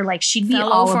Carter. Like, she'd be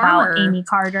all about Amy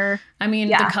Carter. I mean,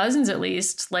 the cousins at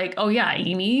least. Like, oh yeah,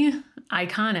 Amy,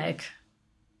 iconic.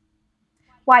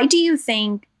 Why do you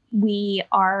think we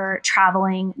are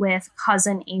traveling with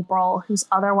cousin April, who's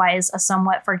otherwise a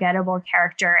somewhat forgettable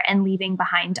character, and leaving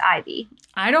behind Ivy?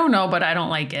 I don't know, but I don't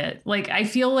like it. Like, I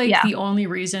feel like the only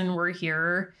reason we're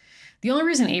here, the only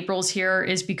reason April's here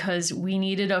is because we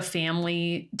needed a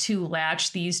family to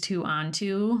latch these two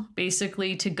onto,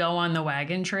 basically to go on the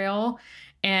wagon trail.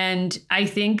 And I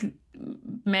think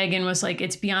Megan was like,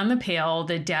 it's beyond the pale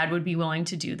that dad would be willing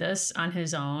to do this on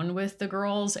his own with the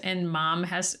girls. And mom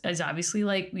is obviously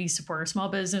like, we support a small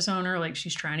business owner. Like,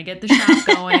 she's trying to get the shop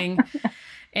going.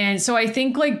 And so I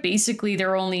think like basically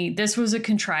this was a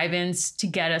contrivance to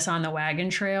get us on the wagon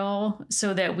trail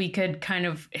so that we could kind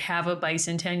of have a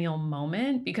bicentennial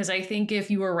moment. Because I think if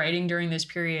you were writing during this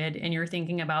period and you're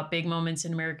thinking about big moments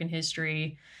in American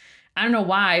history, I don't know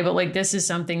why, but like this is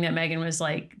something that Megan was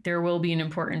like, there will be an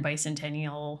important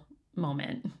bicentennial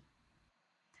moment.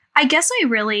 I guess I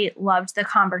really loved the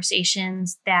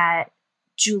conversations that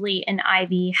Julie and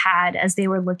Ivy had as they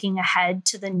were looking ahead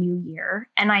to the new year.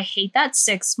 And I hate that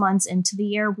 6 months into the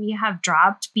year, we have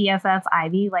dropped BFF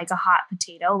Ivy like a hot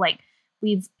potato.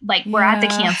 We're at the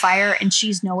campfire and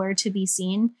she's nowhere to be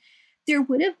seen. There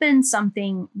would have been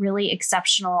something really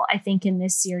exceptional, I think, in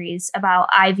this series about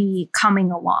Ivy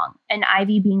coming along and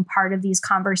Ivy being part of these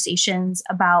conversations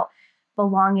about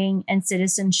belonging and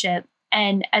citizenship.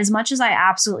 And as much as I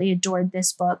absolutely adored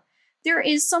this book, there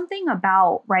is something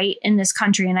about, right, in this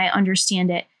country, and I understand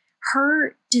it,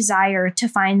 her desire to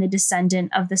find the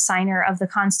descendant of the signer of the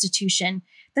Constitution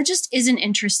that just isn't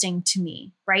interesting to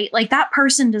me, right? Like, that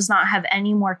person does not have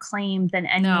any more claim than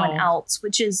anyone else,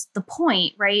 which is the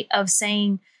point, right, of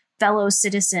saying fellow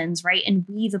citizens, right, and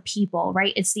we the people,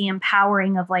 right? It's the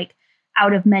empowering of like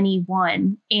out of many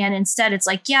one. And instead it's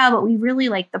like, yeah, but we really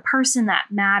like the person that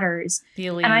matters.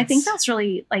 And I think that's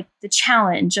really like the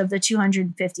challenge of the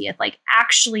 250th, like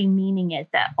actually meaning it,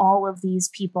 that all of these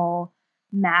people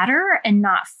matter and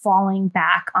not falling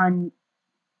back on,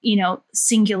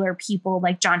 singular people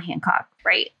like John Hancock,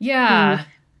 right? Yeah.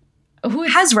 Who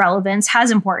has relevance,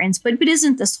 has importance, but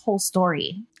isn't this whole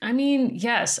story. I mean,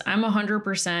 yes, I'm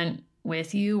 100%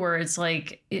 with you, where it's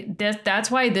like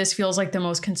that's why this feels like the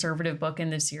most conservative book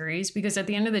in the series, because at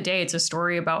the end of the day, it's a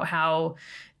story about how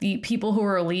the people who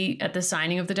are elite at the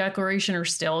signing of the Declaration are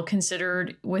still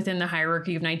considered within the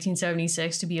hierarchy of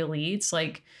 1976 to be elites.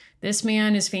 Like, this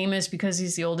man is famous because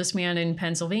he's the oldest man in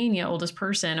Pennsylvania, oldest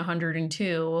person,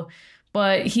 102.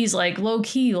 But he's like low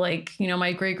key, like,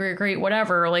 my great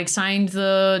whatever, like signed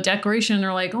the Declaration. And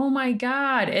they're like, oh my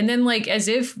God. And then like as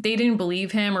if they didn't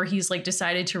believe him, or he's like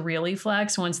decided to really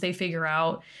flex once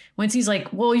he's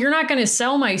like, well, you're not going to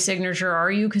sell my signature,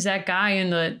 are you? Because that guy in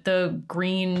the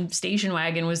green station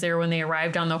wagon was there when they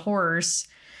arrived on the horse.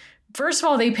 First of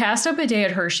all, they passed up a day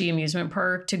at Hershey Amusement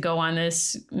Park to go on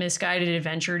this misguided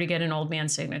adventure to get an old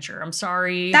man's signature. I'm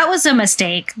sorry. That was a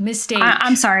mistake.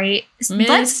 I'm sorry.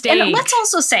 Mistake. Let's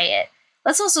also say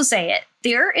it.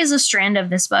 There is a strand of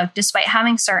this book, despite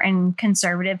having certain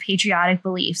conservative patriotic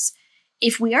beliefs.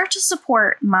 If we are to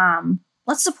support Mom,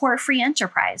 let's support free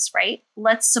enterprise, right?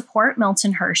 Let's support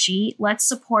Milton Hershey.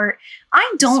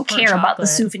 I don't care about the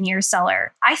souvenir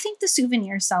seller. I think the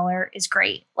souvenir seller is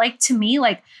great. Like, to me,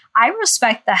 like, I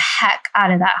respect the heck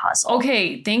out of that hustle.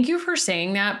 Okay, thank you for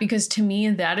saying that, because to me,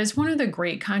 that is one of the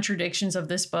great contradictions of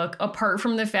this book, apart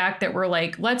from the fact that we're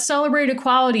like, let's celebrate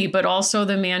equality, but also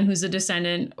the man who's a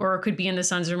descendant or could be in the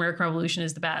Sons of American Revolution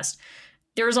is the best.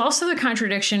 There's also the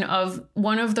contradiction of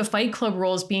one of the Fight Club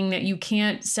rules being that you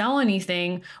can't sell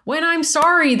anything, when I'm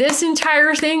sorry, this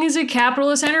entire thing is a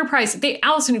capitalist enterprise.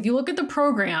 Allison, if you look at the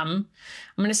program,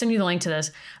 I'm going to send you the link to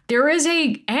this. There is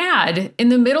a ad in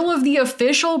the middle of the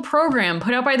official program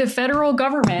put out by the federal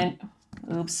government.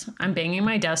 Oops, I'm banging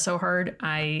my desk so hard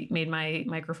I made my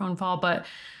microphone fall, but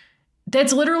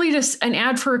that's literally just an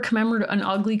ad for an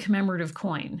ugly commemorative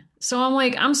coin. So I'm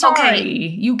like, I'm sorry,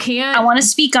 you can't. I want to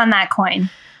speak on that coin.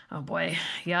 Oh boy.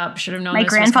 Yep. Should have known. My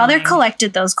grandfather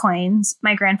collected those coins.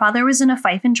 My grandfather was in a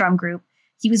fife and drum group.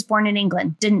 He was born in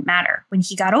England. Didn't matter. When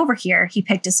he got over here, he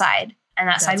picked a side, and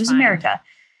that side was fine. America.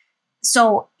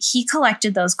 So he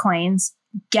collected those coins.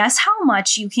 Guess how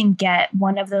much you can get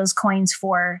one of those coins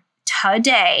for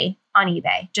today on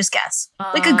eBay? Just guess.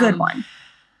 Like a good one.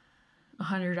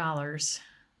 $100.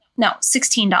 No,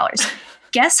 $16.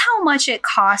 Guess how much it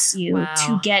costs you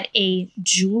to get a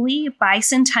Julie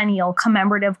bicentennial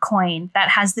commemorative coin that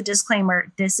has the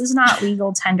disclaimer, this is not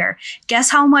legal tender. Guess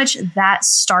how much that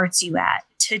starts you at?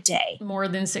 today. More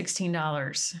than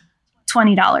 $16.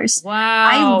 $20. Wow.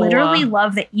 I literally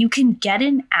love that you can get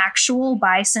an actual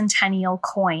bicentennial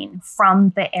coin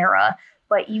from the era,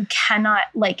 but you cannot,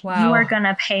 you are going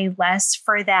to pay less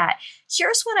for that.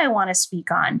 Here's what I want to speak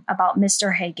on about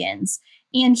Mr. Higgins.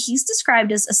 And he's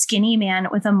described as a skinny man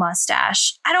with a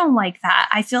mustache. I don't like that.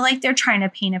 I feel like they're trying to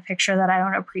paint a picture that I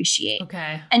don't appreciate.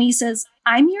 Okay. And he says,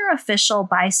 I'm your official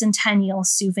bicentennial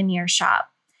souvenir shop.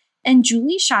 And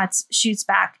Julie shoots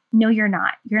back, no, you're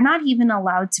not. You're not even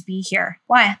allowed to be here.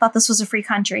 Why? I thought this was a free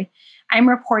country. I'm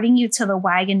reporting you to the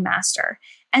wagon master.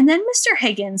 And then Mr.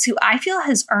 Higgins, who I feel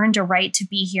has earned a right to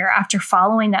be here after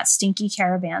following that stinky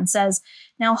caravan, says,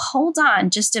 now hold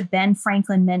on just a Ben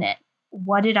Franklin minute.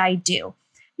 What did I do?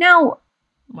 Now,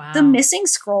 the missing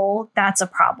scroll, that's a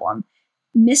problem.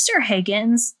 Mr.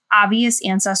 Higgins, obvious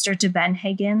ancestor to Ben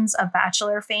Higgins of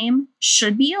Bachelor fame,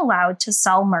 should be allowed to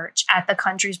sell merch at the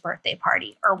country's birthday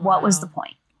party. Or what was the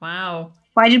point? Wow.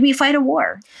 Why did we fight a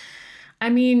war? I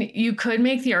mean, you could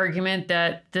make the argument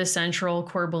that the central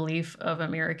core belief of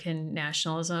American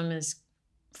nationalism is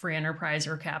free enterprise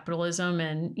or capitalism.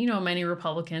 And, many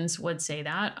Republicans would say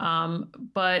that.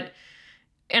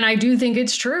 And I do think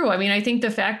it's true. I mean, I think the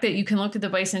fact that you can look at the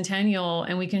bicentennial,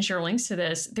 and we can share links to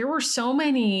this, there were so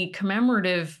many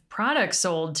commemorative products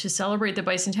sold to celebrate the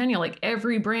bicentennial. Like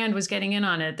every brand was getting in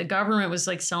on it. The government was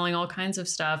selling all kinds of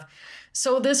stuff.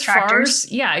 So this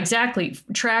farce, yeah, exactly.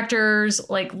 Tractors,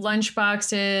 lunch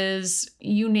boxes,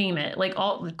 you name it,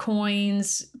 all the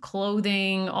coins,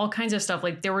 clothing, all kinds of stuff.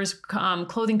 There was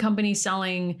clothing companies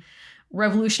selling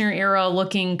Revolutionary era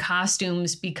looking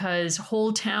costumes because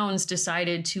whole towns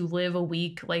decided to live a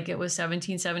week like it was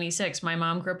 1776. My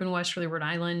mom grew up in Westerly, Rhode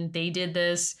Island. They did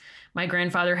this. My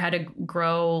grandfather had to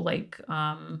grow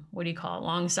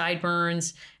long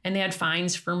sideburns, and they had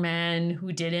fines for men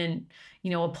who didn't,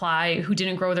 who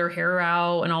didn't grow their hair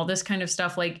out and all this kind of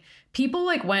stuff.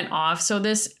 People went off. So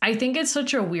this, I think it's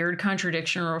such a weird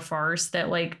contradiction or a farce that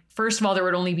first of all, there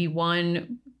would only be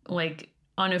one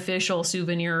unofficial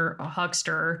souvenir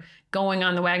huckster going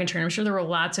on the wagon train. I'm sure there were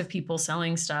lots of people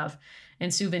selling stuff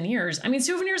and souvenirs. I mean,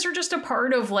 souvenirs are just a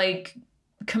part of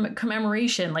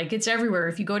commemoration. It's everywhere.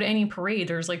 If you go to any parade,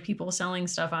 there's people selling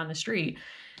stuff on the street.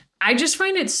 I just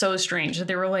find it so strange that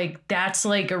they were that's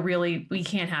we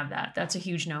can't have that. That's a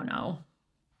huge no-no.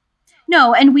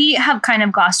 No, and we have kind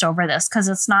of glossed over this because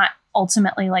it's not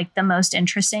ultimately the most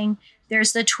interesting.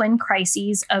 There's the twin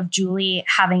crises of Julie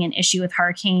having an issue with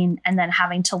Hurricane and then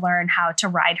having to learn how to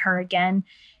ride her again.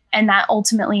 And that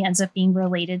ultimately ends up being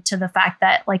related to the fact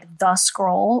that the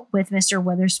scroll with Mr.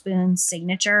 Witherspoon's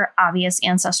signature, obvious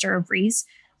ancestor of Reese,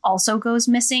 also goes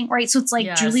missing, right? So it's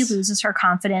yes. Julie loses her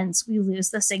confidence. We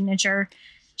lose the signature.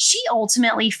 She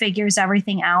ultimately figures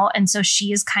everything out. And so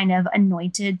she is kind of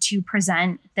anointed to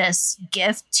present this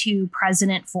gift to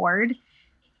President Ford.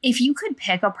 If you could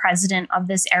pick a president of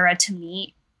this era to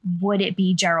meet, would it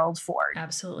be Gerald Ford?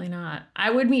 Absolutely not. I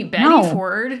would meet Betty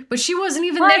Ford, but she wasn't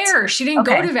even there. She didn't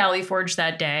go to Valley Forge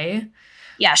that day.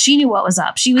 Yeah, she knew what was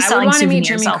up. She was selling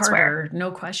souvenirs elsewhere. Carter, no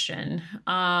question.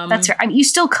 That's right. I mean, you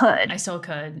still could. I still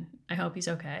could. I hope he's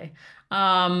okay.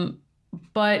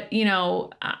 But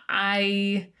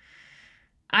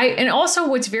and also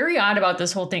what's very odd about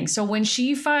this whole thing. So when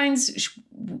she finds,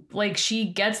 she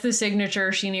gets the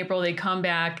signature, she and April, they come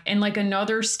back and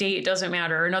another state, doesn't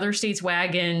matter, another state's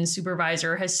wagon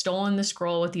supervisor has stolen the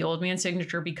scroll with the old man's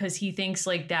signature because he thinks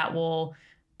that will,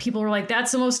 people are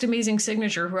that's the most amazing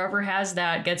signature. Whoever has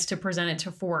that gets to present it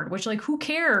to Ford, which who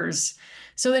cares?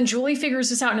 So then Julie figures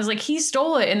this out and is he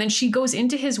stole it. And then she goes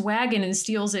into his wagon and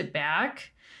steals it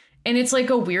back. And it's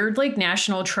a weird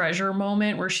national treasure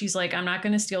moment where she's I'm not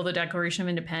going to steal the Declaration of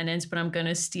Independence, but I'm going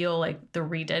to steal the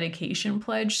rededication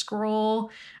pledge scroll.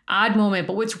 Odd moment.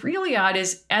 But what's really odd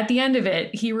is at the end of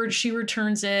it, she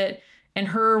returns it and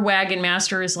her wagon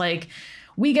master is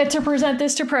we get to present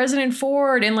this to President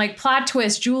Ford and plot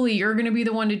twist, Julie, you're going to be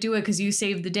the one to do it because you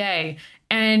saved the day.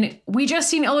 And we just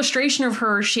see an illustration of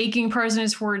her shaking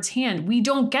President Ford's hand. We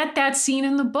don't get that scene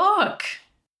in the book.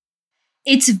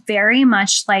 It's very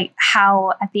much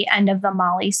how at the end of the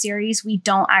Molly series, we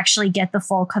don't actually get the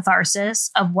full catharsis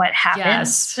of what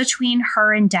happens between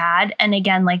her and Dad. And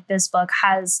again, this book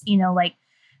has,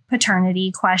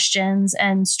 paternity questions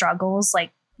and struggles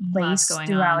laced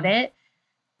throughout it.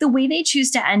 The way they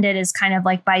choose to end it is kind of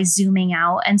by zooming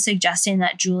out and suggesting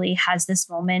that Julie has this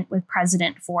moment with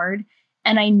President Ford.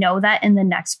 And I know that in the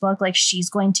next book,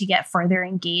 she's going to get further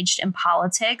engaged in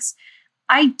politics.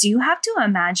 I do have to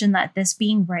imagine that this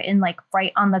being written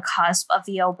right on the cusp of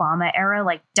the Obama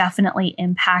era, definitely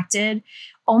impacted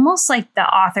almost like the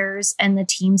authors and the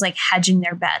teams like hedging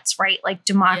their bets, right? Like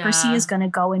democracy is going to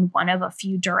go in one of a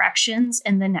few directions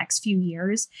in the next few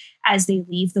years as they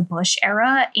leave the Bush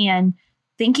era. And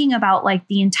thinking about like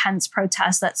the intense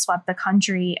protests that swept the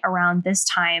country around this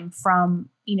time from,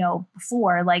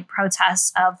 before, like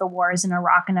protests of the wars in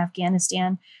Iraq and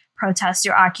Afghanistan, protests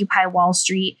through Occupy Wall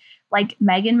Street, like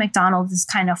Megan McDonald is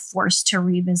kind of forced to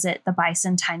revisit the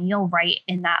bicentennial right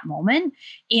in that moment.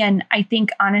 And I think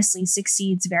honestly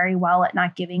succeeds very well at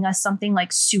not giving us something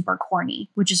like super corny,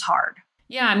 which is hard.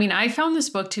 Yeah, I mean, I found this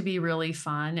book to be really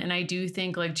fun. And I do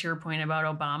think, like, to your point about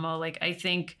Obama, like, I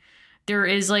think there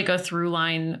is like a through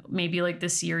line, maybe like the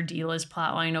C or D list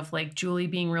plot line of like Julie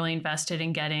being really invested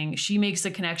in getting, she makes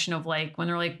the connection of like, when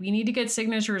they're like, we need to get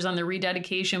signatures on the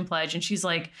rededication pledge. And she's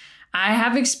like, I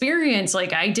have experience.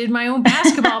 Like I did my own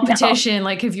basketball petition.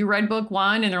 Like, have you read book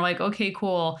one? And they're like, okay,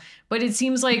 cool. But it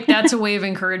seems like that's a way of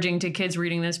encouraging to kids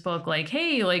reading this book. Like,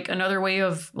 hey, like another way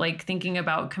of like thinking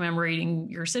about commemorating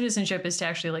your citizenship is to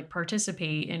actually like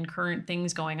participate in current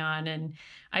things going on. And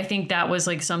I think that was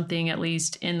like something, at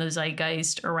least in the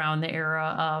zeitgeist around the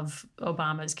era of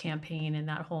Obama's campaign and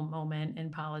that whole moment in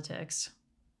politics.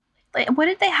 What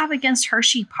did they have against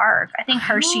Hershey Park? I think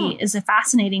Hershey is a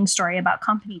fascinating story about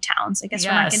company towns. I guess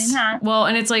we're not getting that. Well,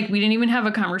 and it's like, we didn't even have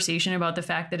a conversation about the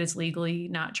fact that it's legally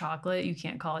not chocolate. You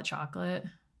can't call it chocolate.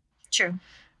 True.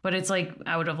 But it's like,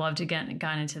 I would have loved to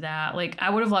gone into that. Like, I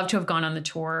would have loved to have gone on the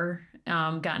tour,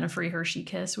 gotten a free Hershey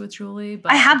kiss with Julie.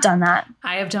 But I have done that.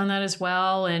 I have done that as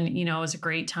well. And, it was a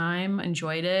great time.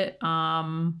 Enjoyed it.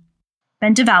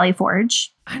 Been to Valley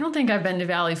Forge. I don't think I've been to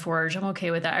Valley Forge. I'm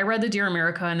okay with that. I read the Dear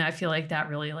America, and I feel like that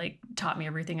really like taught me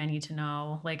everything I need to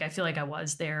know. Like, I feel like I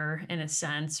was there in a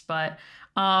sense. But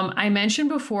I mentioned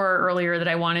before earlier that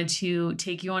I wanted to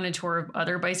take you on a tour of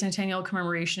other bicentennial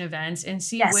commemoration events and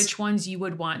see which ones you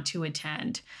would want to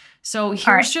attend. So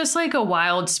here's just like a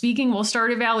wild speaking. We'll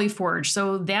start at Valley Forge.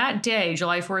 So that day,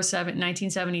 July 4th,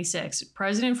 1976,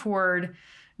 President Ford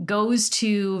goes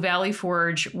to Valley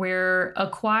Forge, where a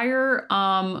choir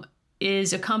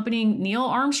is accompanying Neil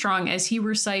Armstrong as he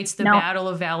recites the Battle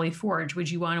of Valley Forge.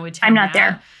 Would you want to attend? I'm not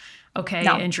there. Okay,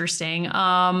 interesting.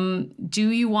 Do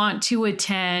you want to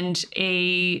attend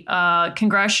a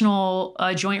congressional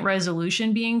joint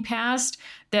resolution being passed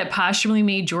that posthumously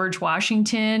made George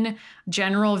Washington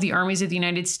General of the Armies of the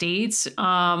United States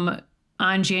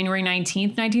on January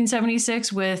 19th,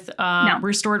 1976, with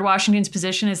restored Washington's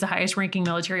position as the highest ranking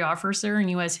military officer in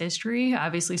U.S. history?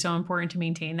 Obviously so important to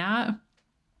maintain that.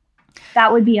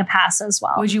 That would be a pass as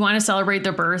well. Would you want to celebrate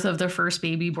the birth of the first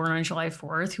baby born on July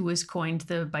 4th, who was coined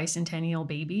the bicentennial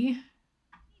baby?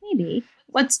 Maybe.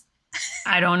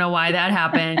 I don't know why that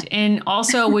happened. And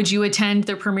also, would you attend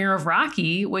the premiere of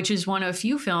Rocky, which is one of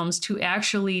few films to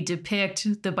actually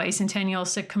depict the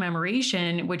bicentennial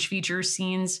commemoration, which features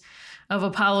scenes of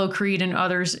Apollo Creed and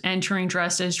others entering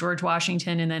dressed as George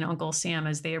Washington and then Uncle Sam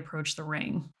as they approach the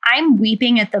ring? I'm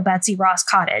weeping at the Betsy Ross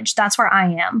Cottage. That's where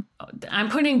I am. I'm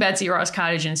putting Betsy Ross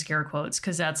Cottage in scare quotes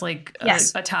because that's like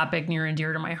a topic near and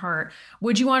dear to my heart.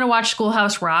 Would you want to watch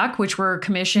Schoolhouse Rock, which were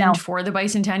commissioned for the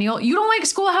bicentennial? You don't like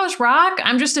Schoolhouse Rock?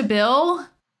 I'm Just a Bill?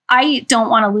 I don't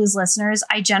want to lose listeners.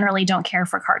 I generally don't care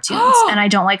for cartoons, and I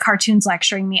don't like cartoons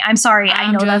lecturing me. I'm sorry.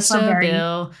 I know that's a very...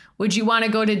 Bill. Would you want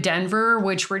to go to Denver,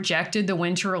 which rejected the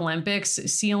Winter Olympics,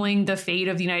 sealing the fate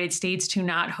of the United States to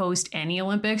not host any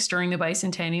Olympics during the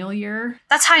bicentennial year?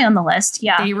 That's high on the list,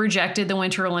 yeah. They rejected the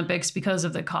Winter Olympics because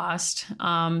of the cost.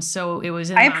 So it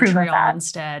was in Montreal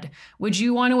instead. Would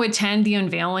you want to attend the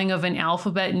unveiling of an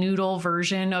alphabet noodle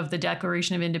version of the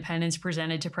Declaration of Independence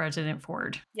presented to President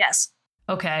Ford? Yes.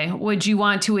 Okay. Would you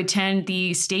want to attend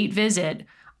the state visit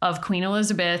of Queen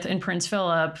Elizabeth and Prince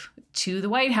Philip to the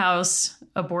White House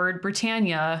aboard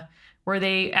Britannia, where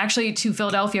they actually to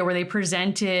Philadelphia, where they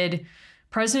presented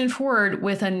President Ford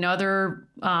with another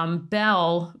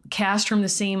bell cast from the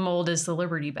same mold as the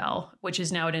Liberty Bell, which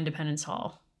is now at Independence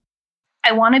Hall?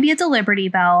 I want to be at the Liberty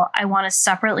Bell. I want to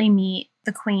separately meet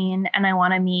the Queen, and I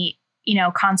want to meet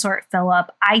Consort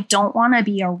Philip. I don't want to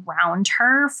be around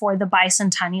her for the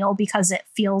bicentennial because it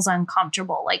feels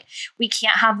uncomfortable. Like, we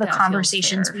can't have the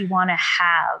conversations we want to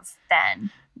have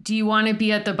then. Do you want to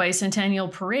be at the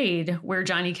bicentennial parade where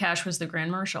Johnny Cash was the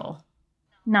Grand Marshal?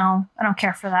 No, I don't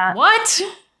care for that. What?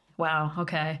 Wow.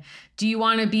 Okay. Do you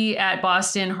want to be at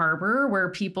Boston Harbor where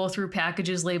people threw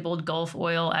packages labeled Gulf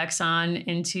Oil Exxon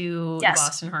into the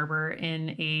Boston Harbor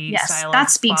in a style that of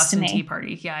speaks Boston to me. Tea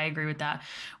Party? Yeah, I agree with that.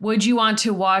 Would you want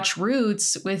to watch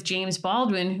Roots with James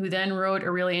Baldwin, who then wrote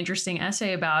a really interesting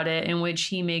essay about it in which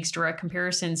he makes direct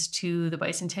comparisons to the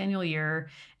bicentennial year,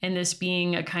 and this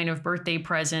being a kind of birthday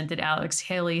present that Alex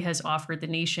Haley has offered the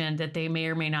nation that they may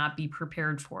or may not be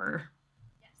prepared for?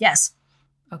 Yes.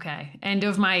 Okay. End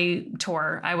of my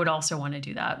tour. I would also want to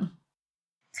do that.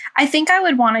 I think I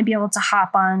would want to be able to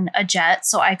hop on a jet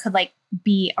so I could like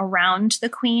be around the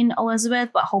Queen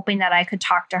Elizabeth, but hoping that I could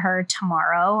talk to her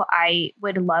tomorrow. I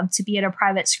would love to be at a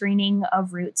private screening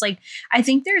of Roots. Like, I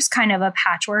think there's kind of a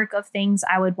patchwork of things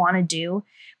I would want to do,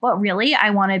 but really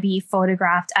I want to be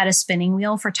photographed at a spinning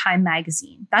wheel for Time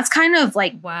magazine. That's kind of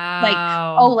like,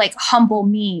 wow, like humble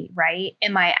me, right?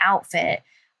 In my outfit.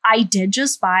 I did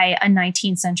just buy a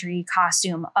 19th century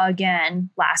costume again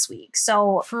last week.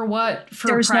 So for what?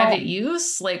 For private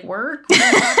use? Like work? What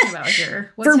are you talking about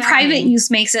here? What's happening? Private use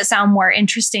makes it sound more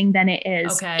interesting than it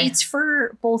is. Okay. It's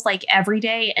for both like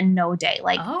everyday and no day.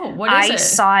 Like, what is I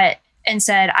saw it and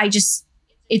said,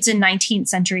 it's a 19th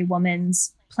century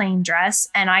woman's plain dress,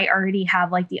 and I already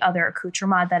have like the other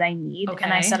accoutrement that I need. Okay.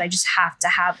 And I said, I just have to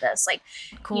have this. Like,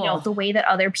 cool. You know, the way that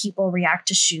other people react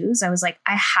to shoes, I was like,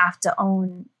 I have to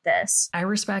own this. I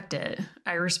respect it.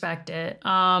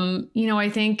 You know, I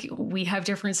think we have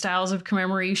different styles of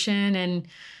commemoration, and,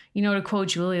 you know, to quote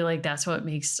Julie, like, that's what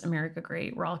makes America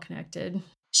great. We're all connected.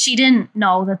 She didn't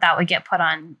know that would get put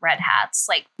on red hats.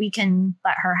 Like, we can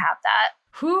let her have that.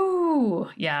 Whoo.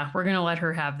 Yeah, we're going to let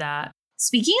her have that.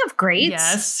 Speaking of greats,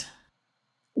 yes,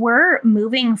 we're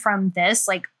moving from this,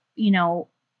 like, you know,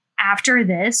 after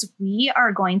this, we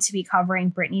are going to be covering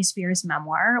Britney Spears'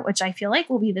 memoir, which I feel like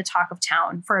will be the talk of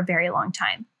town for a very long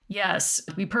time. Yes,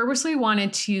 we purposely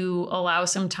wanted to allow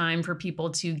some time for people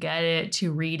to get it,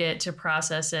 to read it, to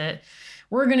process it.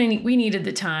 We needed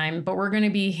the time, but we're going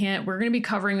to be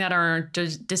covering that on our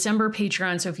December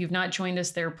Patreon. So if you've not joined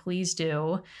us there, please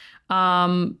do.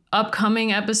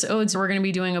 Upcoming episodes, we're going to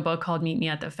be doing a book called Meet Me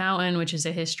at the Fountain, which is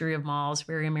a history of malls,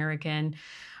 very American.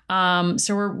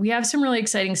 So we have some really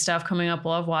exciting stuff coming up.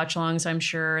 We'll have watch alongs, I'm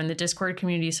sure. And the Discord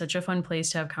community is such a fun place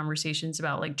to have conversations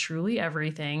about like truly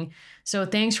everything. So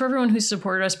thanks for everyone who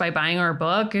supported us by buying our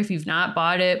book. If you've not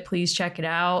bought it, please check it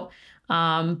out.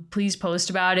 Please post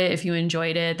about it if you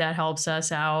enjoyed it. That helps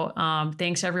us out.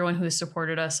 Thanks everyone who has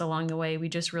supported us along the way. We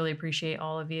just really appreciate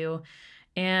all of you.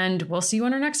 And we'll see you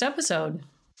on our next episode.